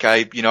it, and I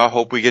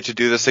hope we get to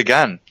do this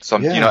again. So,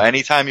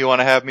 anytime you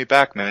want to have me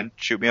back, man,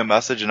 shoot me a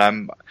message,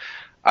 and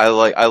I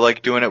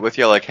like doing it with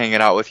you. I like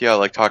hanging out with you. I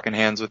like talking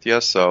hands with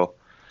you. So,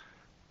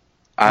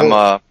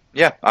 I'm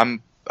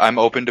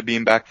open to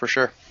being back for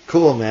sure.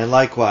 Cool, man.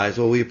 Likewise.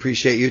 Well, we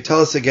appreciate you. Tell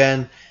us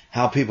again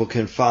how people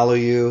can follow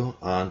you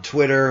on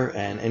Twitter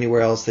and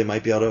anywhere else they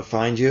might be able to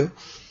find you.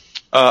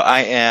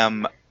 I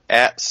am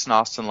at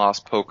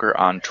Snostonlost Poker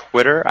on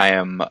Twitter. I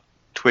am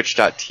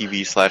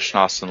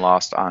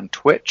twitch.tv/SnostonLost on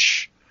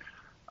Twitch.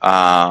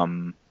 I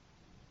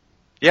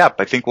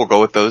think we'll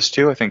go with those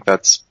two. I think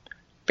that's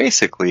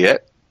basically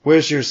it.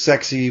 Where's your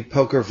sexy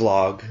poker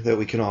vlog that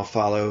we can all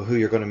follow who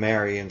you're going to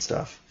marry and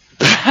stuff?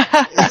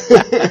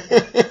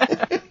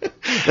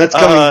 That's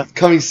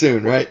coming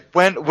soon, right?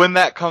 When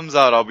that comes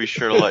out, I'll be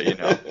sure to let you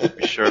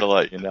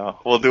know.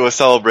 We'll do a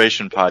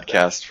celebration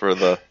podcast for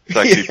the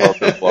sexy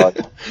poker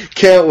vlog.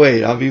 Can't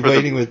wait. I'll be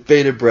waiting with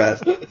bated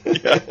breath.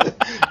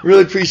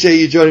 Really appreciate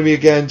you joining me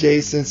again,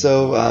 Jason.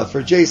 So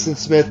for Jason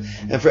Smith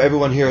and for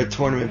everyone here at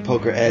Tournament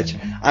Poker Edge,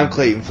 I'm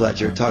Clayton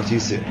Fletcher. Talk to you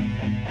soon.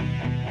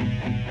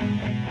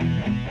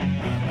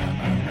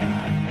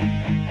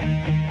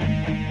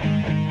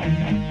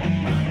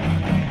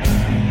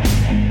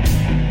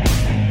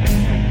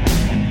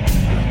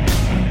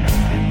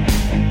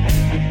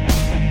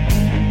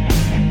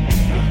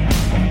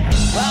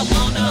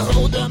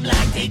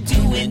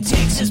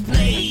 Texas,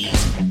 please.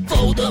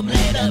 Fold them,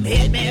 let them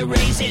hit me,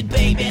 raise it,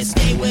 baby,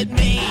 stay with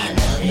me.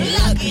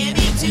 Luck and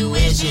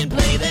intuition,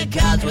 play the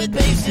cards with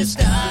base to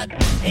start.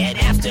 And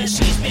after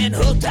she's been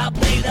hooked, I'll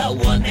play the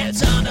one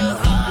that's on her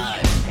heart.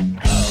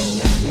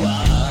 Oh,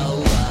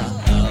 whoa,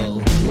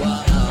 whoa,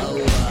 whoa,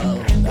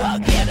 whoa. I'll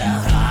get her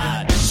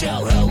heart,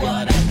 show her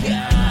what I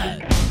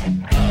got.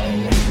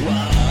 Oh,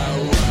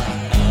 whoa,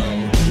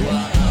 whoa,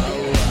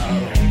 whoa,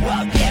 whoa.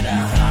 I'll get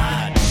her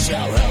heart, show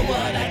her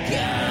what I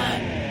got.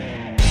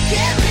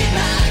 Carry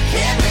mine,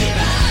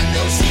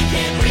 no she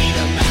can't read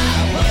a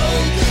mile,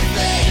 hold the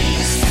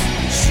face.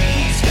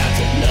 She's got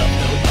to love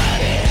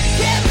nobody.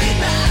 Carry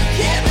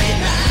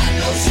mine,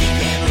 no she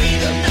can't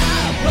read a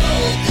mile,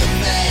 hold the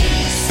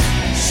face.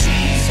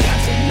 She's got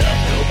to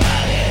love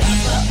nobody.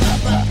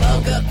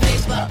 Poker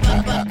face,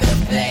 poker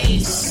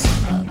face.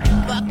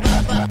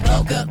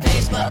 Poker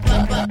face,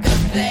 poker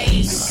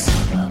face.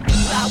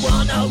 I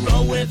wanna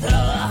roll with her,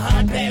 a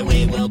hot pair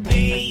we will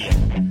be.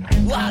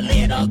 While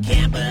little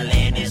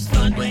gambling is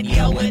fun when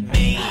you're with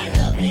me. I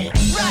love it.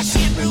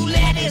 Russian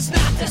roulette is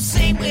not the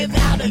same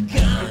without a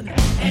gun.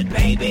 And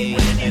baby,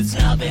 when it's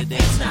love, if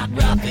it's not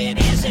rough, it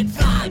isn't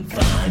fun.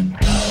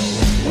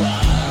 Oh,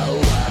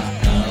 whoa,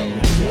 whoa,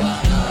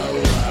 whoa.